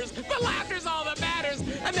tatters, but laughter's all that matters,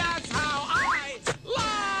 and that's how I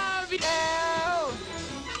love you.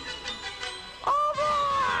 Oh,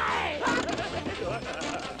 boy!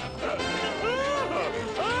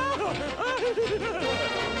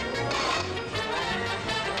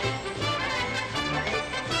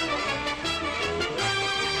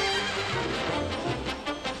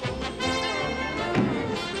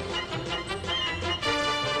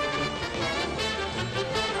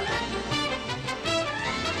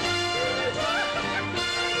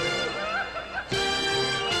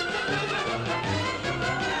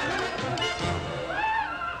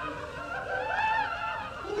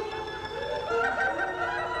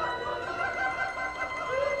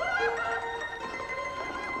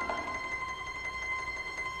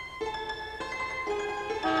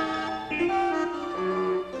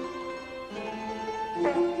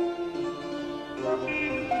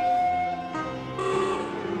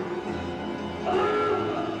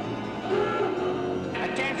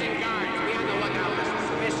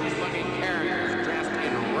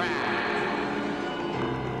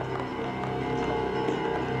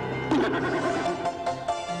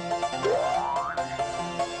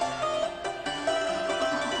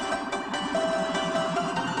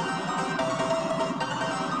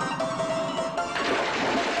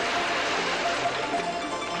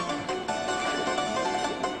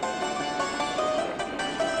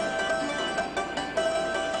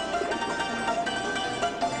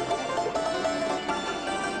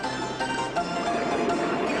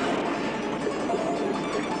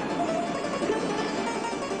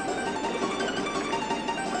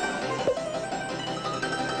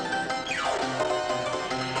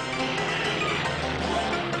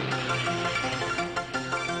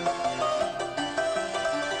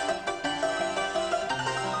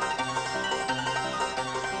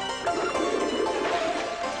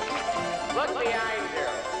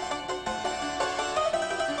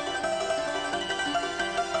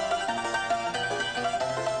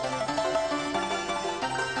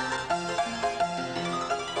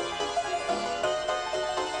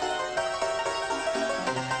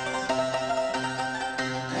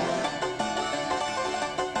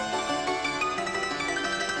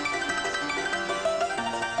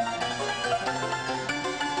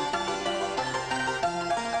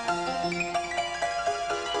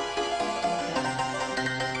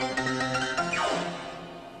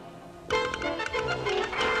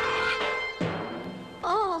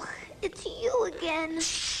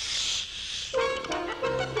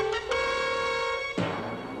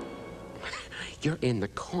 You're in the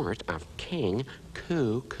court of King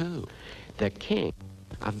Coo-Coo, the king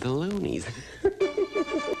of the loonies.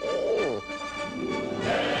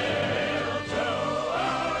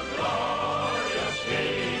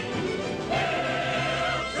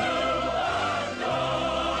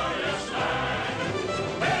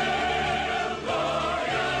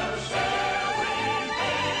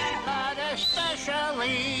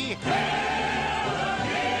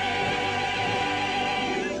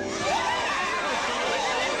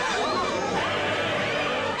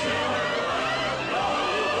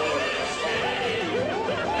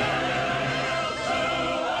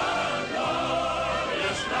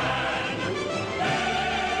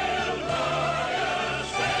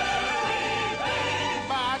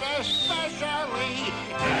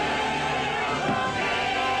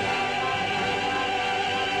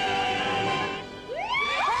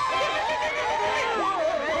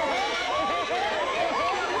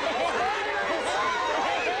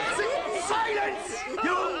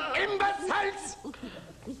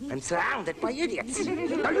 I'm surrounded by idiots.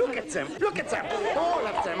 Now look at them. Look at them. All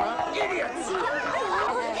of them are idiots. Your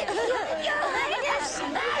Highness!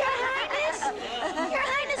 Your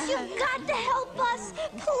Highness, you've got to help us.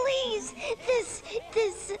 Please. This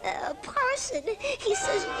person, he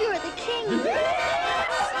says you're the king. This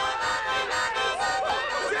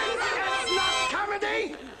is not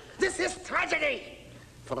comedy. This is tragedy.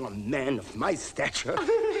 For a man of my stature.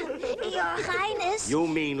 Your Highness. You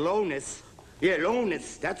mean lowness. Yeah,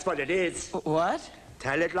 lowness, that's what it is. What?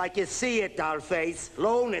 Tell it like you see it, dollface.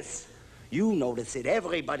 Lowness. You notice it.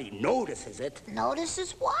 Everybody notices it.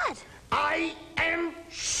 Notices what? I am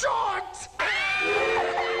short!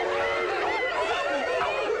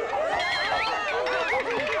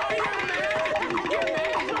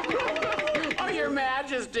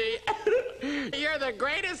 the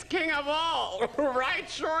greatest king of all. Right,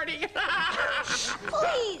 Shorty?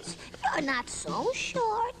 Please, you're not so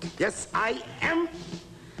short. Yes, I am.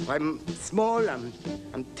 I'm small, I'm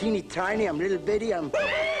teeny tiny, I'm little bitty, I'm...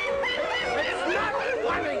 It's not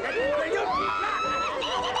funny!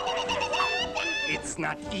 It's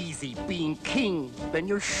not easy being king when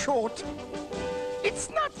you're short. It's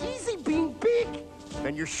not easy being big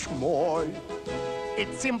when you're small.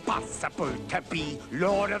 It's impossible to be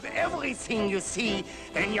lord of everything you see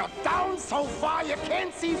when you're down so far you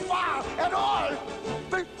can't see far at all.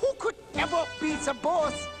 Well, who could ever be the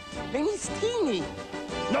boss when he's teeny?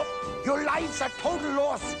 No, your life's a total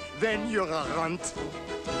loss when you're a runt.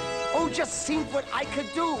 Oh, just think what I could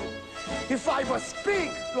do if I was big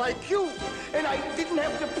like you and I didn't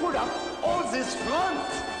have to put up all this front.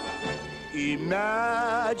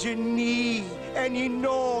 Imagine me, an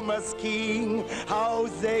enormous king, how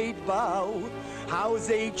they'd bow, how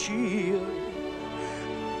they cheer.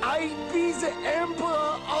 I'd be the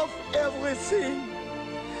emperor of everything.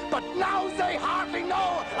 But now they hardly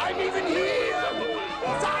know I'm even here.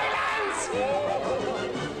 Silence!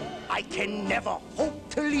 I can never hope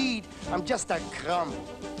to lead. I'm just a crumb.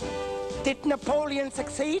 Did Napoleon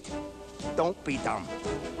succeed? Don't be dumb.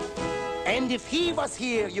 And if he was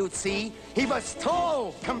here, you'd see, he was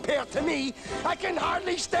tall compared to me. I can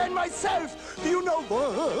hardly stand myself. Do you know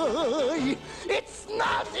why? It's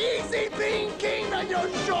not easy being king when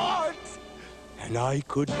you're short. And I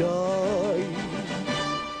could die.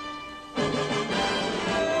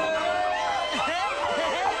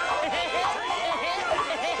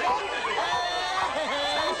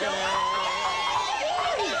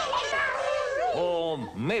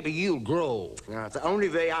 Maybe you'll grow. Now, the only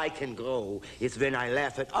way I can grow is when I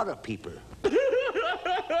laugh at other people.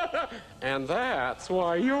 And that's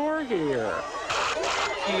why you're here.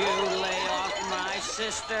 You lay off my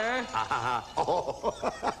sister.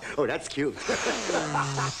 Oh, that's cute.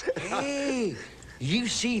 Hey, you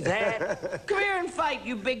see that? Come here and fight,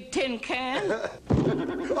 you big tin can.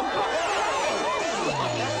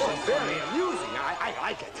 Very amusing. I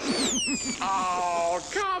like it. Oh,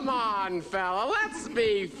 come on, fella. Let's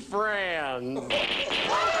be friends. Stop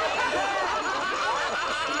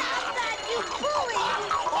that, you bully!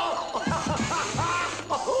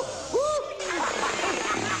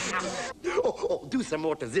 Oh, do some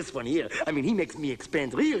more to this one here. I mean, he makes me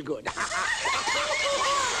expand real good.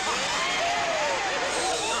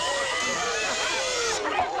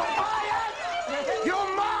 You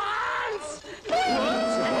morons!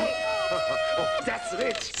 Oh, that's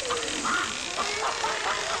rich.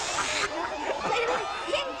 Wait a minute.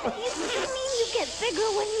 You mean you get bigger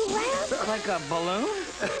when you laugh? Like a balloon?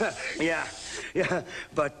 Yeah,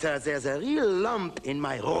 but there's a real lump in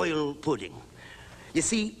my royal pudding. You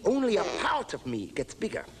see, only a part of me gets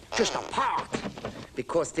bigger. Just a part.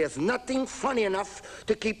 Because there's nothing funny enough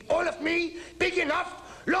to keep all of me big enough,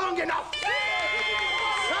 long enough.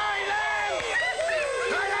 Silence!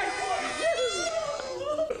 Silence!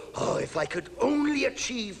 Oh, if I could only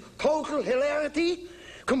achieve total hilarity,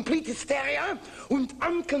 complete hysteria, and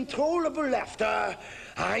uncontrollable laughter,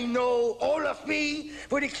 I know all of me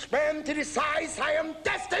would expand to the size I am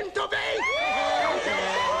destined to be!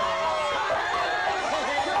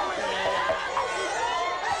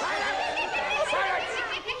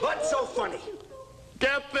 What's so funny?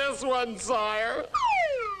 Get this one, sire.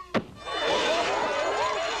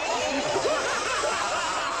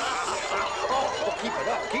 Oh,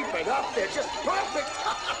 keep it up. They're just perfect.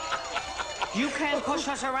 You can't push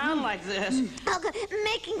us around like this. Helga,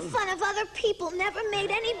 making fun of other people never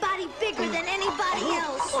made anybody bigger than anybody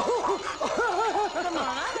else. Come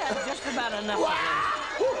on, I've had just about enough of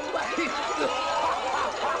this.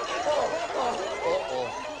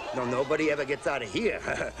 No, nobody ever gets out of here.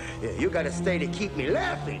 You gotta stay to keep me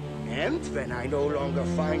laughing. And when I no longer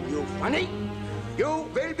find you funny, you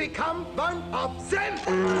will become one of them.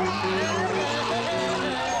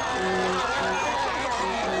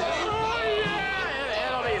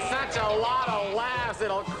 It'll be such a lot of laughs,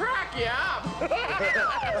 it'll crack you up.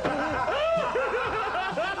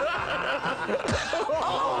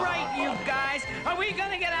 All right, you guys. Are we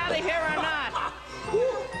gonna get out of here or not?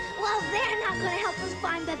 Well, they're not going to help us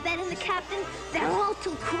find Babette and the captain. They're all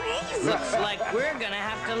too crazy. Looks like we're gonna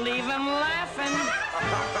have to leave him laughing.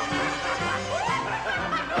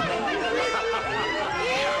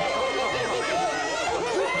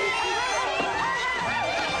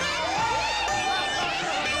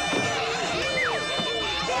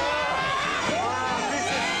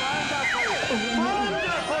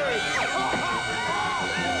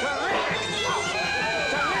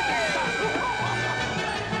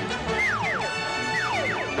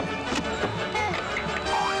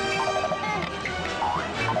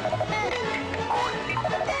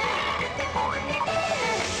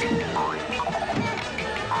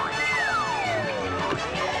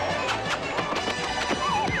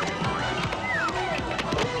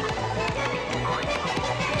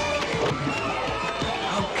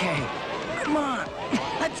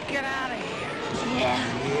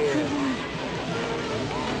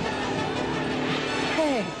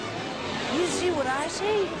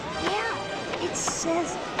 Darcy? Yeah, it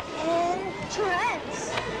says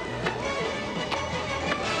entrance.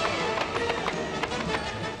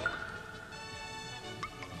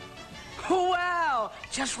 Wow,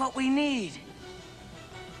 just what we need.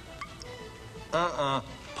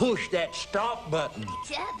 Push that stop button.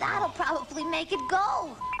 Yeah, that'll probably make it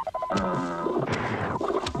go.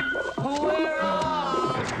 We're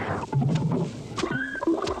off!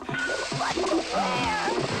 But where?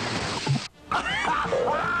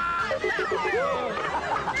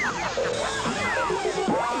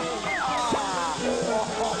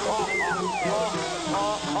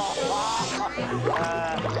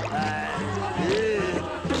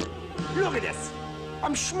 Look at this.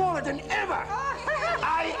 I'm smaller than ever.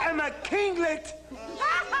 I am a kinglet.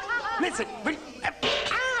 Listen, but...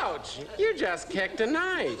 Ouch! You just kicked a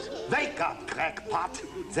knight. Wake up, crackpot.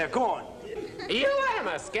 They're gone. You let him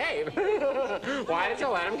escape. Why did you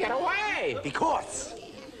let him get away? Because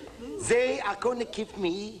they are going to give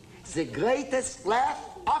me the greatest laugh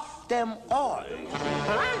of them all.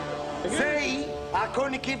 Huh? They are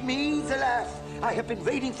going to give me the laugh I have been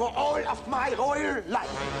waiting for all of my royal life.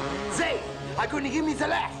 They are going to give me the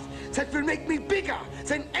laugh that will make me bigger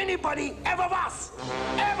than anybody ever was.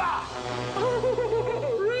 Ever!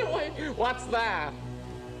 Really? What's that?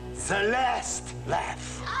 The last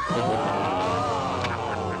laugh.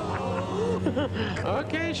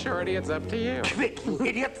 Okay, Shorty, it's up to you. Quick, you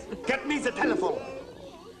idiot! Get me the telephone.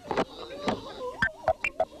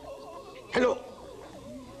 Hello?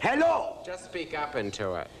 Hello? Just speak up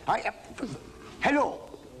into it. Hello?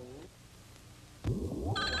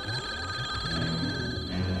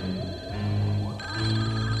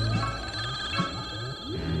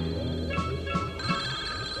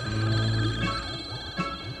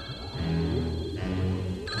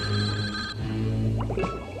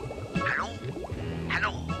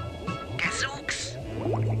 Hello, Gazooks,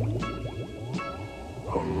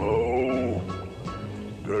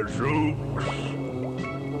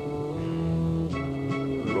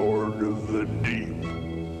 Lord of the Deep,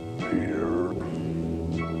 here.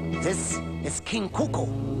 This is King Kuko.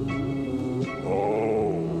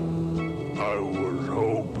 Oh, I was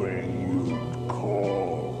hoping you'd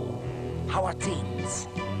call. How are things?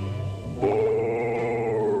 Boring.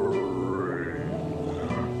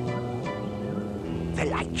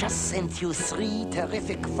 Well, I just sent you 3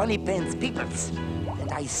 terrific Funny Pants peoples,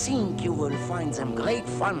 and I think you will find them great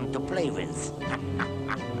fun to play with.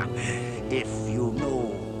 If you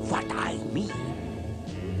know what I mean.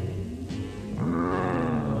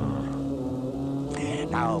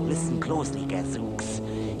 Now listen closely, Gazooks.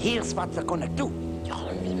 Here's what we're gonna do.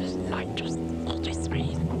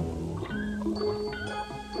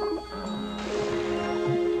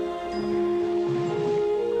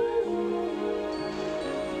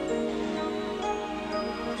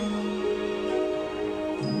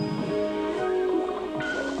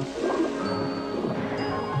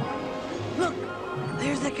 Look,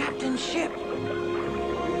 there's the captain's ship.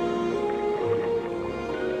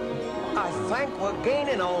 I think we're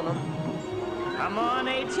gaining on them. Come on,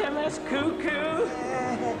 HMS Cuckoo.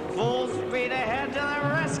 Full speed ahead to the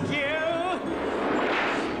rescue.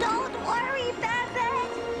 Don't worry,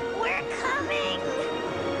 Babette. We're coming.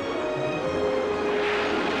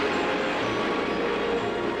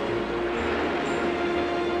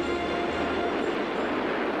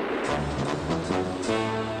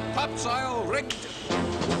 Topsail rigged.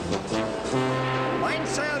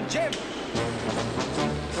 Mainsail jib.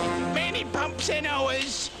 Many pumps and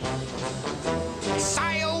oars.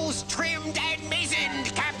 Sails trimmed and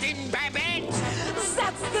mizzened, Captain Babette.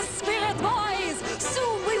 That's the spirit, boys.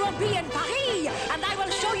 Soon we will be in Paris, and I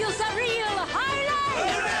will show you the real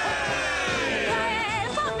highlight. Hooray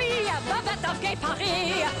for me, Babette of Gay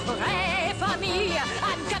Paris. Hooray for me,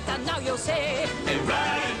 I'm Captain, now you see.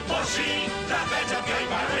 Hooray for she, Babette of Gay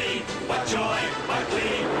Paris. What joy, what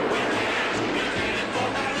glee, we're here for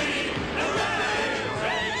Paris. Hooray,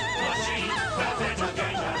 hooray for she, Babette of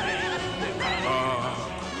Gay Paris.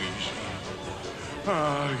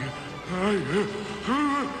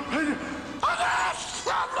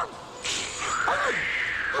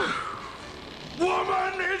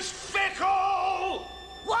 Woman is fickle!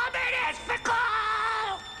 Woman is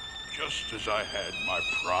fickle! Just as I had my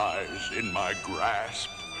prize in my grasp,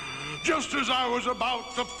 just as I was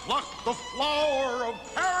about to pluck the flower of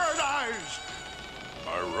paradise,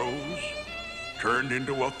 my rose turned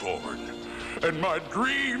into a thorn, and my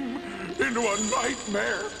dream into a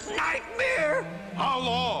nightmare. Nightmare! How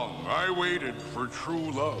long I waited for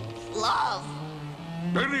true love. Love.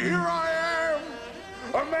 And here I am,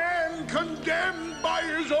 a man condemned by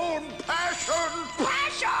his own passion.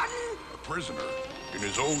 Passion! prisoner in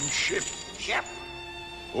his own ship. Ship?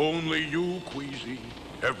 Only you, Queasy,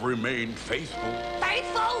 have remained faithful,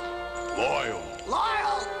 Faithful? loyal,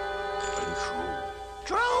 Loyal? and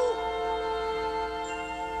true. True?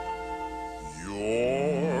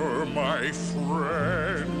 You're my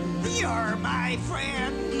friend. You're my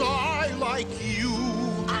friend. I like you.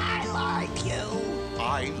 I like you.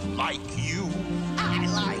 I like you. I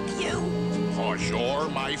like you. 'Cause you're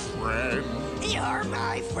my friend. You're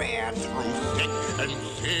my friend. Through thick and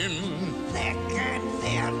thin. Thick and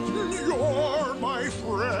thin. You're my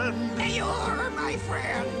friend. You're my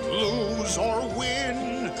friend. Lose or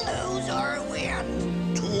win. Lose or win.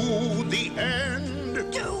 To the end.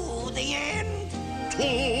 To the end. To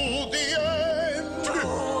the end. To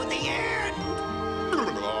the end.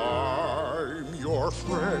 I'm your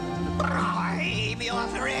friend. I'm your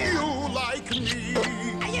friend. You like me.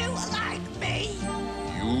 You like me.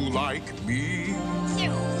 You like me.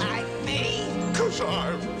 You like me. 'Cause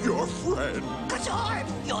I'm your friend. 'Cause I'm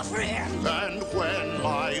your friend. And when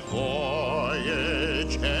my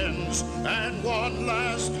voyage ends, and one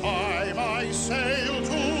last time I sail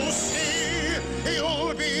to sea,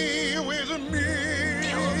 you'll be with me.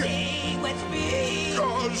 You'll be with me.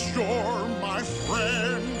 'Cause you're my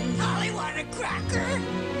friend. Holly want a cracker.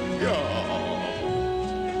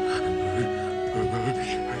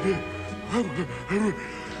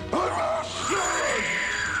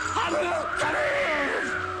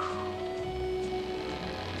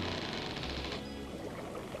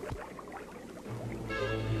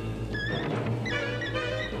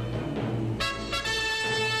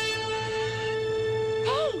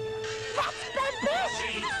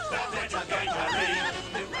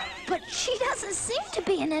 But she doesn't seem to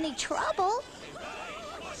be in any trouble.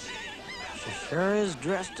 She sure is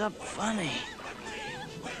dressed up funny.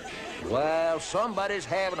 Well, somebody's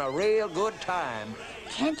having a real good time.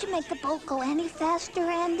 Can't you make the boat go any faster,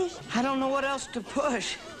 Andy? I don't know what else to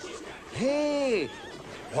push. Hey,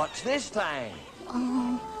 what's this thing?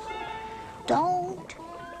 Oh, don't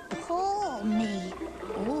pull me.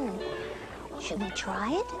 Ooh, should we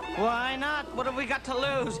try it? Why not? What have we got to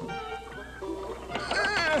lose?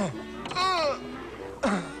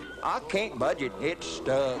 I can't budge it. It's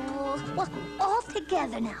stuck. Well, all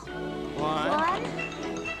together now. One,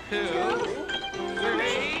 two,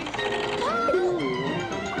 three.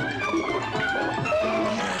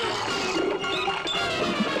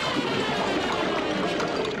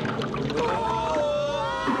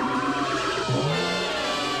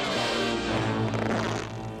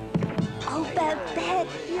 Oh,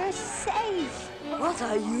 Babette, you're safe. What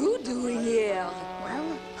are you doing here?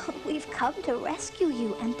 Well, we've come to rescue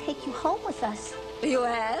you and take you home with us. You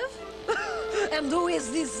have? And who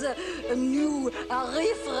is this new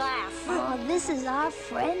riff-raff? Oh, this is our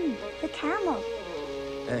friend, the camel.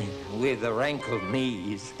 With the wrinkled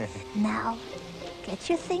knees. Now, get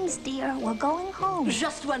your things, dear. We're going home.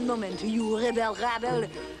 Just one moment, you rebel rabble.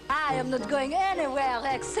 I am not going anywhere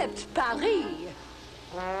except Paris.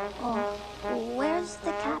 Oh, where's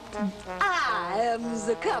the captain? I am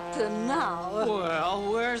the captain now.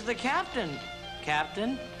 Well, where's the captain?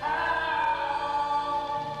 Captain?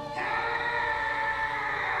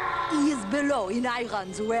 He is below in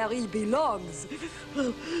irons where he belongs.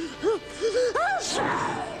 The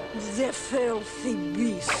filthy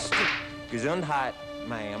beast. Gesundheit,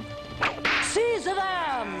 ma'am. Seize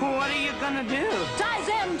them! What are you gonna do? Tie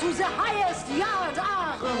them to the highest yard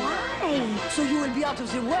arm! Why? So you will be out of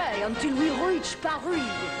the way until we reach Paris.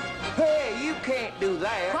 Hey, you can't do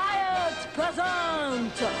that. Quiet,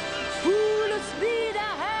 peasant! Full speed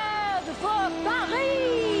ahead for Paris!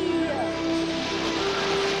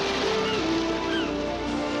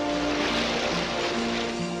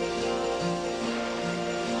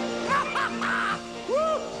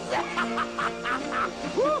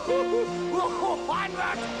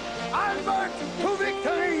 Albert, to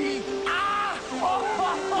victory! Why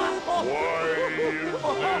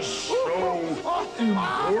is this so important to you?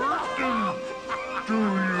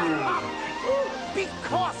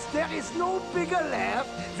 Because there is no bigger laugh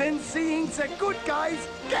than seeing the good guys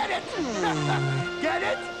get it! Get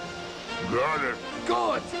it? Got it.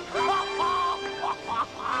 Good!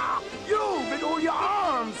 You with all your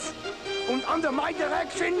arms! And under my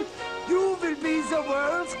direction, you will be the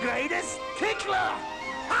world's greatest tickler!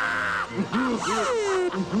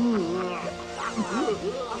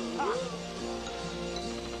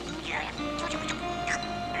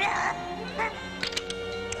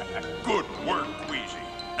 Good work, Queasy.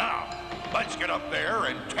 Now, let's get up there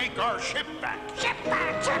and take our ship back. Ship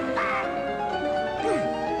back, ship back!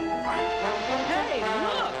 Hey,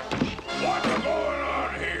 look! What's going on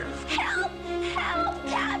here? Help! Help,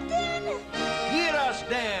 Captain!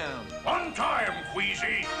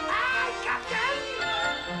 easy. Aye, Captain!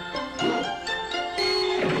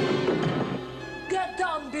 Get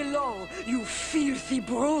down below, you filthy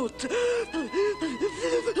brute!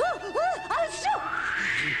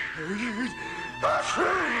 I'll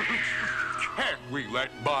shoot! Can we let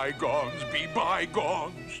bygones be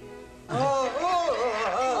bygones?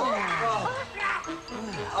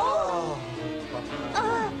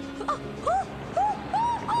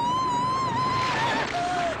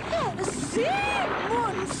 See,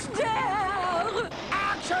 monster!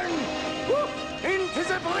 Action! Into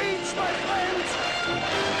the breach, my friends!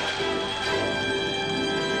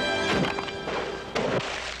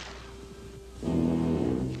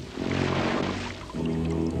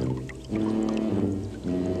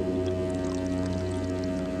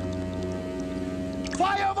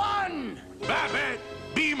 Fire one! Babbitt,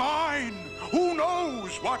 be mine! Who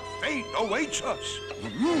knows what fate awaits us?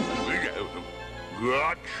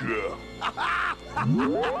 Gotcha.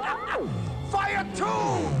 Fire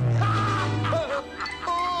two!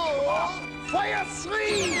 Fire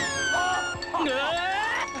three!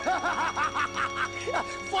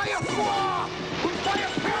 Fire four!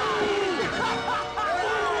 Fire five!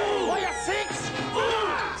 Fire six!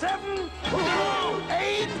 7!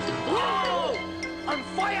 8! And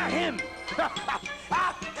fire him!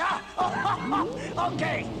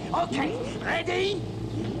 Okay. Ready?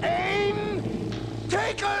 Aim!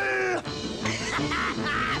 Tickle!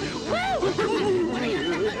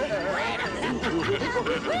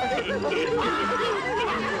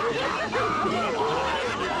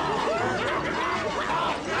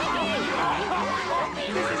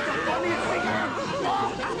 This is the funniest thing ever!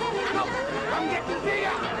 Look, I'm getting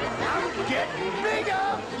bigger! I'm getting bigger!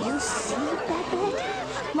 You see, Babbitt?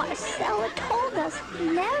 Marcella told us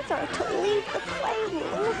never to leave the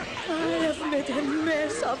playroom. I have made a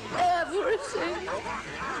mess of everything.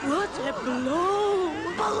 What a blow!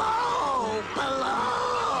 Below!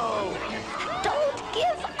 Don't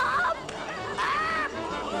give up!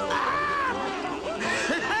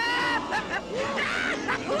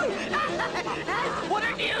 What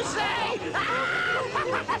did you say?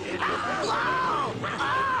 Blow!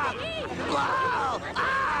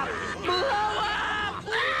 Blow up!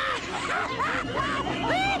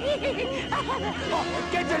 Oh,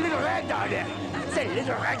 get the little rag down there. Say,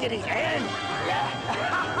 little Raggedy Ann. Yeah.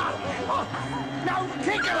 Oh, now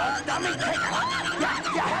tickle her, dummy, tickle her.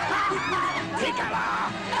 Yeah. Tickle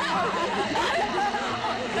her.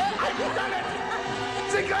 I've done it.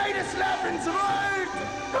 The greatest laugh in the world.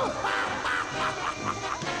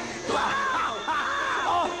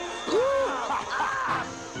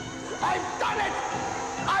 I've done it.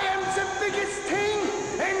 I am the biggest thing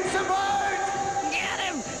in the world. Get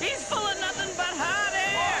him! He's full of nothing but hot air!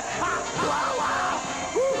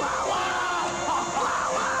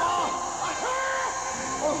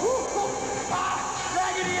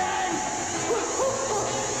 Raggedy Ann!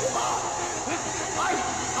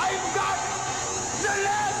 I've got the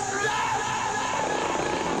last laugh!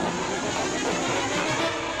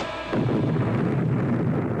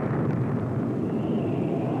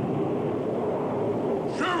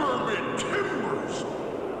 Shiver me timbers!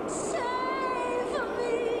 Save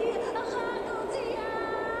me,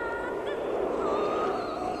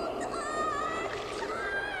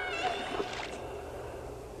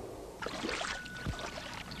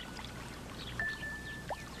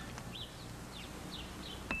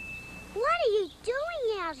 What are you doing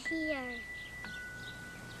out here?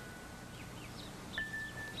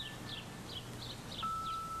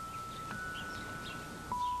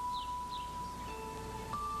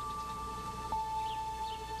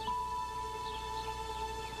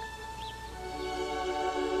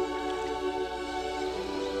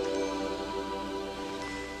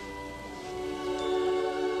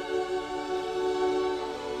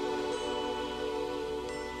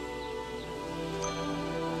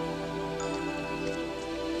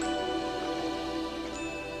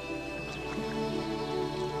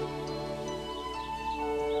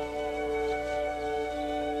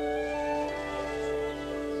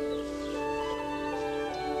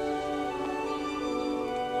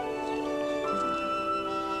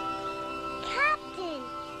 Captain,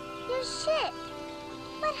 your ship.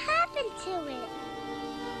 What happened to it?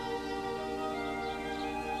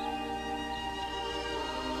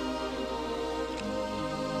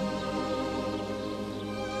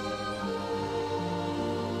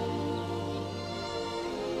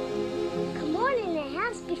 Come on in the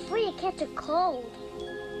house before you catch a cold.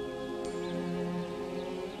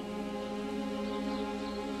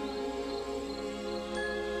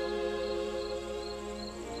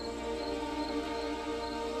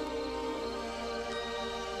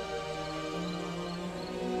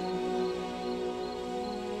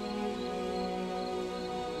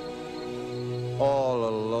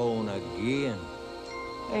 again.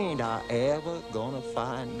 Ain't I ever gonna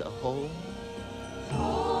find a home?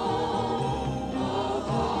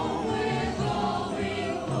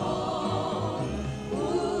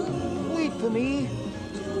 Wait for me.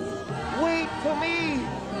 Wait for me.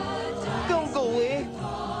 Don't go away.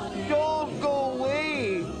 Don't go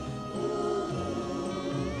away.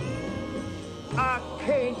 I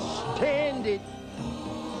can't stand it.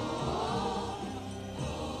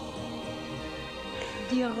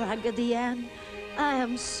 Dear Raggedy Ann, I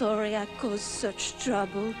am sorry I caused such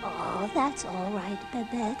trouble. Oh, that's all right,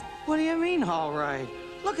 Babette. What do you mean, all right?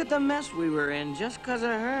 Look at the mess we were in just 'cause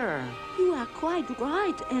of her. You are quite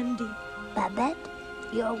right, Andy. Babette,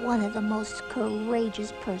 you're one of the most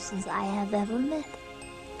courageous persons I have ever met.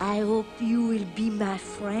 I hope you will be my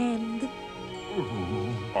friend.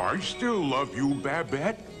 I still love you,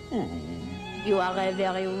 Babette. You are a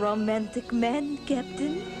very romantic man,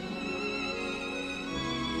 Captain.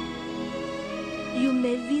 You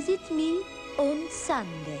may visit me on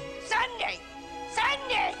Sunday. Sunday!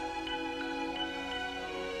 Sunday!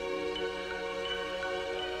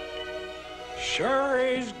 Sure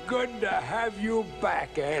is good to have you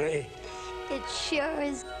back, Annie. It sure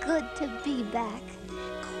is good to be back.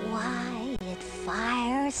 Quiet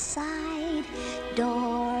fireside,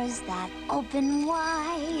 doors that open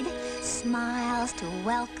wide, smiles to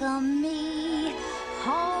welcome me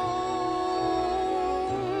home.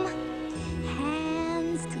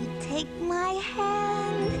 Hands to take my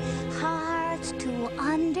hand, hearts to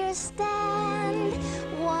understand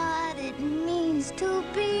what it means to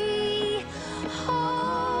be home.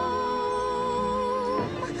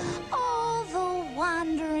 All the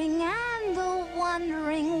wandering and the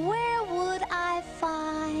wondering, where would I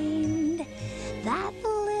find that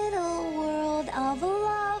little world of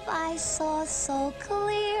love I saw so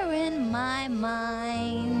clear in my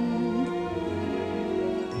mind?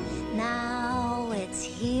 Now it's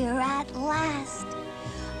here at last,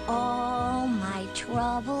 all my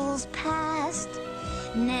troubles past.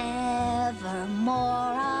 Never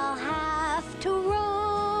more I'll have to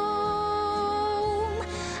roam.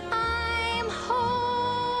 I'm home.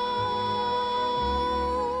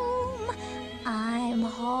 I'm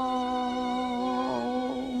home.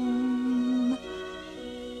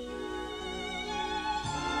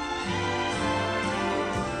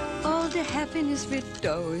 All the happiness with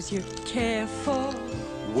those you care for.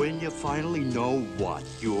 When you finally know what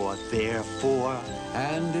you're there for.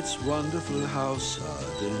 And it's wonderful how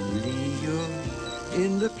suddenly you're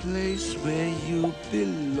in the place where you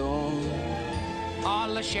belong.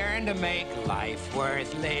 All the sharing to make life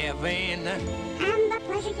worth living. And the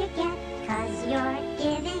pleasure you get 'cause you're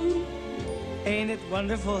giving. Ain't it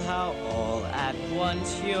wonderful how all at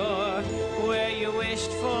once you're where you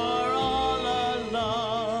wished for all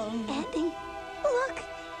along? Andy, look,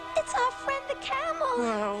 it's our friend the camel.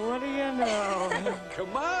 Well, what do you know?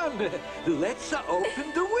 Come on, let's open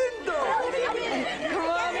the window. Come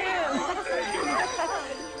on in.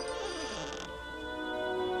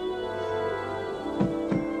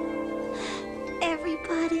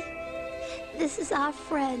 Everybody, this is our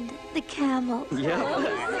friend, the camel. Yeah.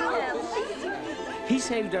 He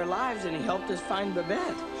saved our lives and he helped us find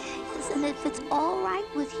Babette. Yes, and if it's all right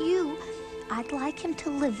with you, I'd like him to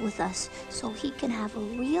live with us so he can have a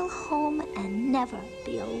real home and never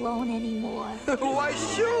be alone anymore. Why,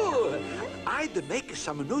 sure. I'd make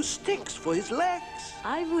some new sticks for his legs.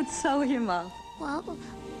 I would sew him up. Well,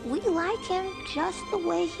 we like him just the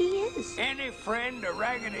way he is. Any friend of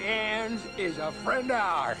Raggedy Ann's is a friend of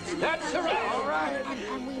ours. That's right. All right.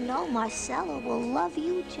 And we know Marcella will love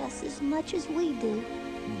you just as much as we do.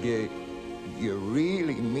 You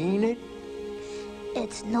really mean it?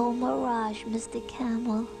 It's no mirage, Mr.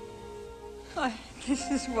 Camel. Oh, this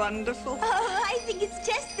is wonderful. Oh, I think it's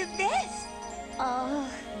just the best. Oh,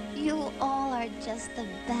 you all are just the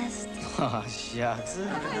best. Oh, shucks.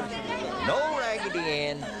 No, Raggedy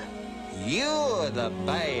Ann. You're the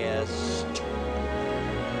best.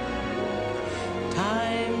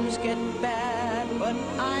 Times get bad, but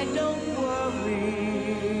I don't worry.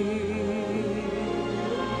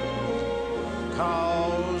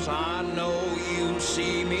 'Cause I know you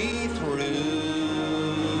see me through.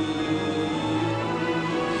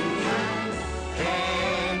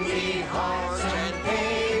 Candy hearts and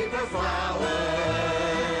paper flowers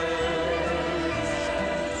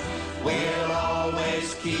will always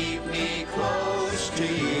keep me close to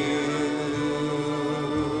you.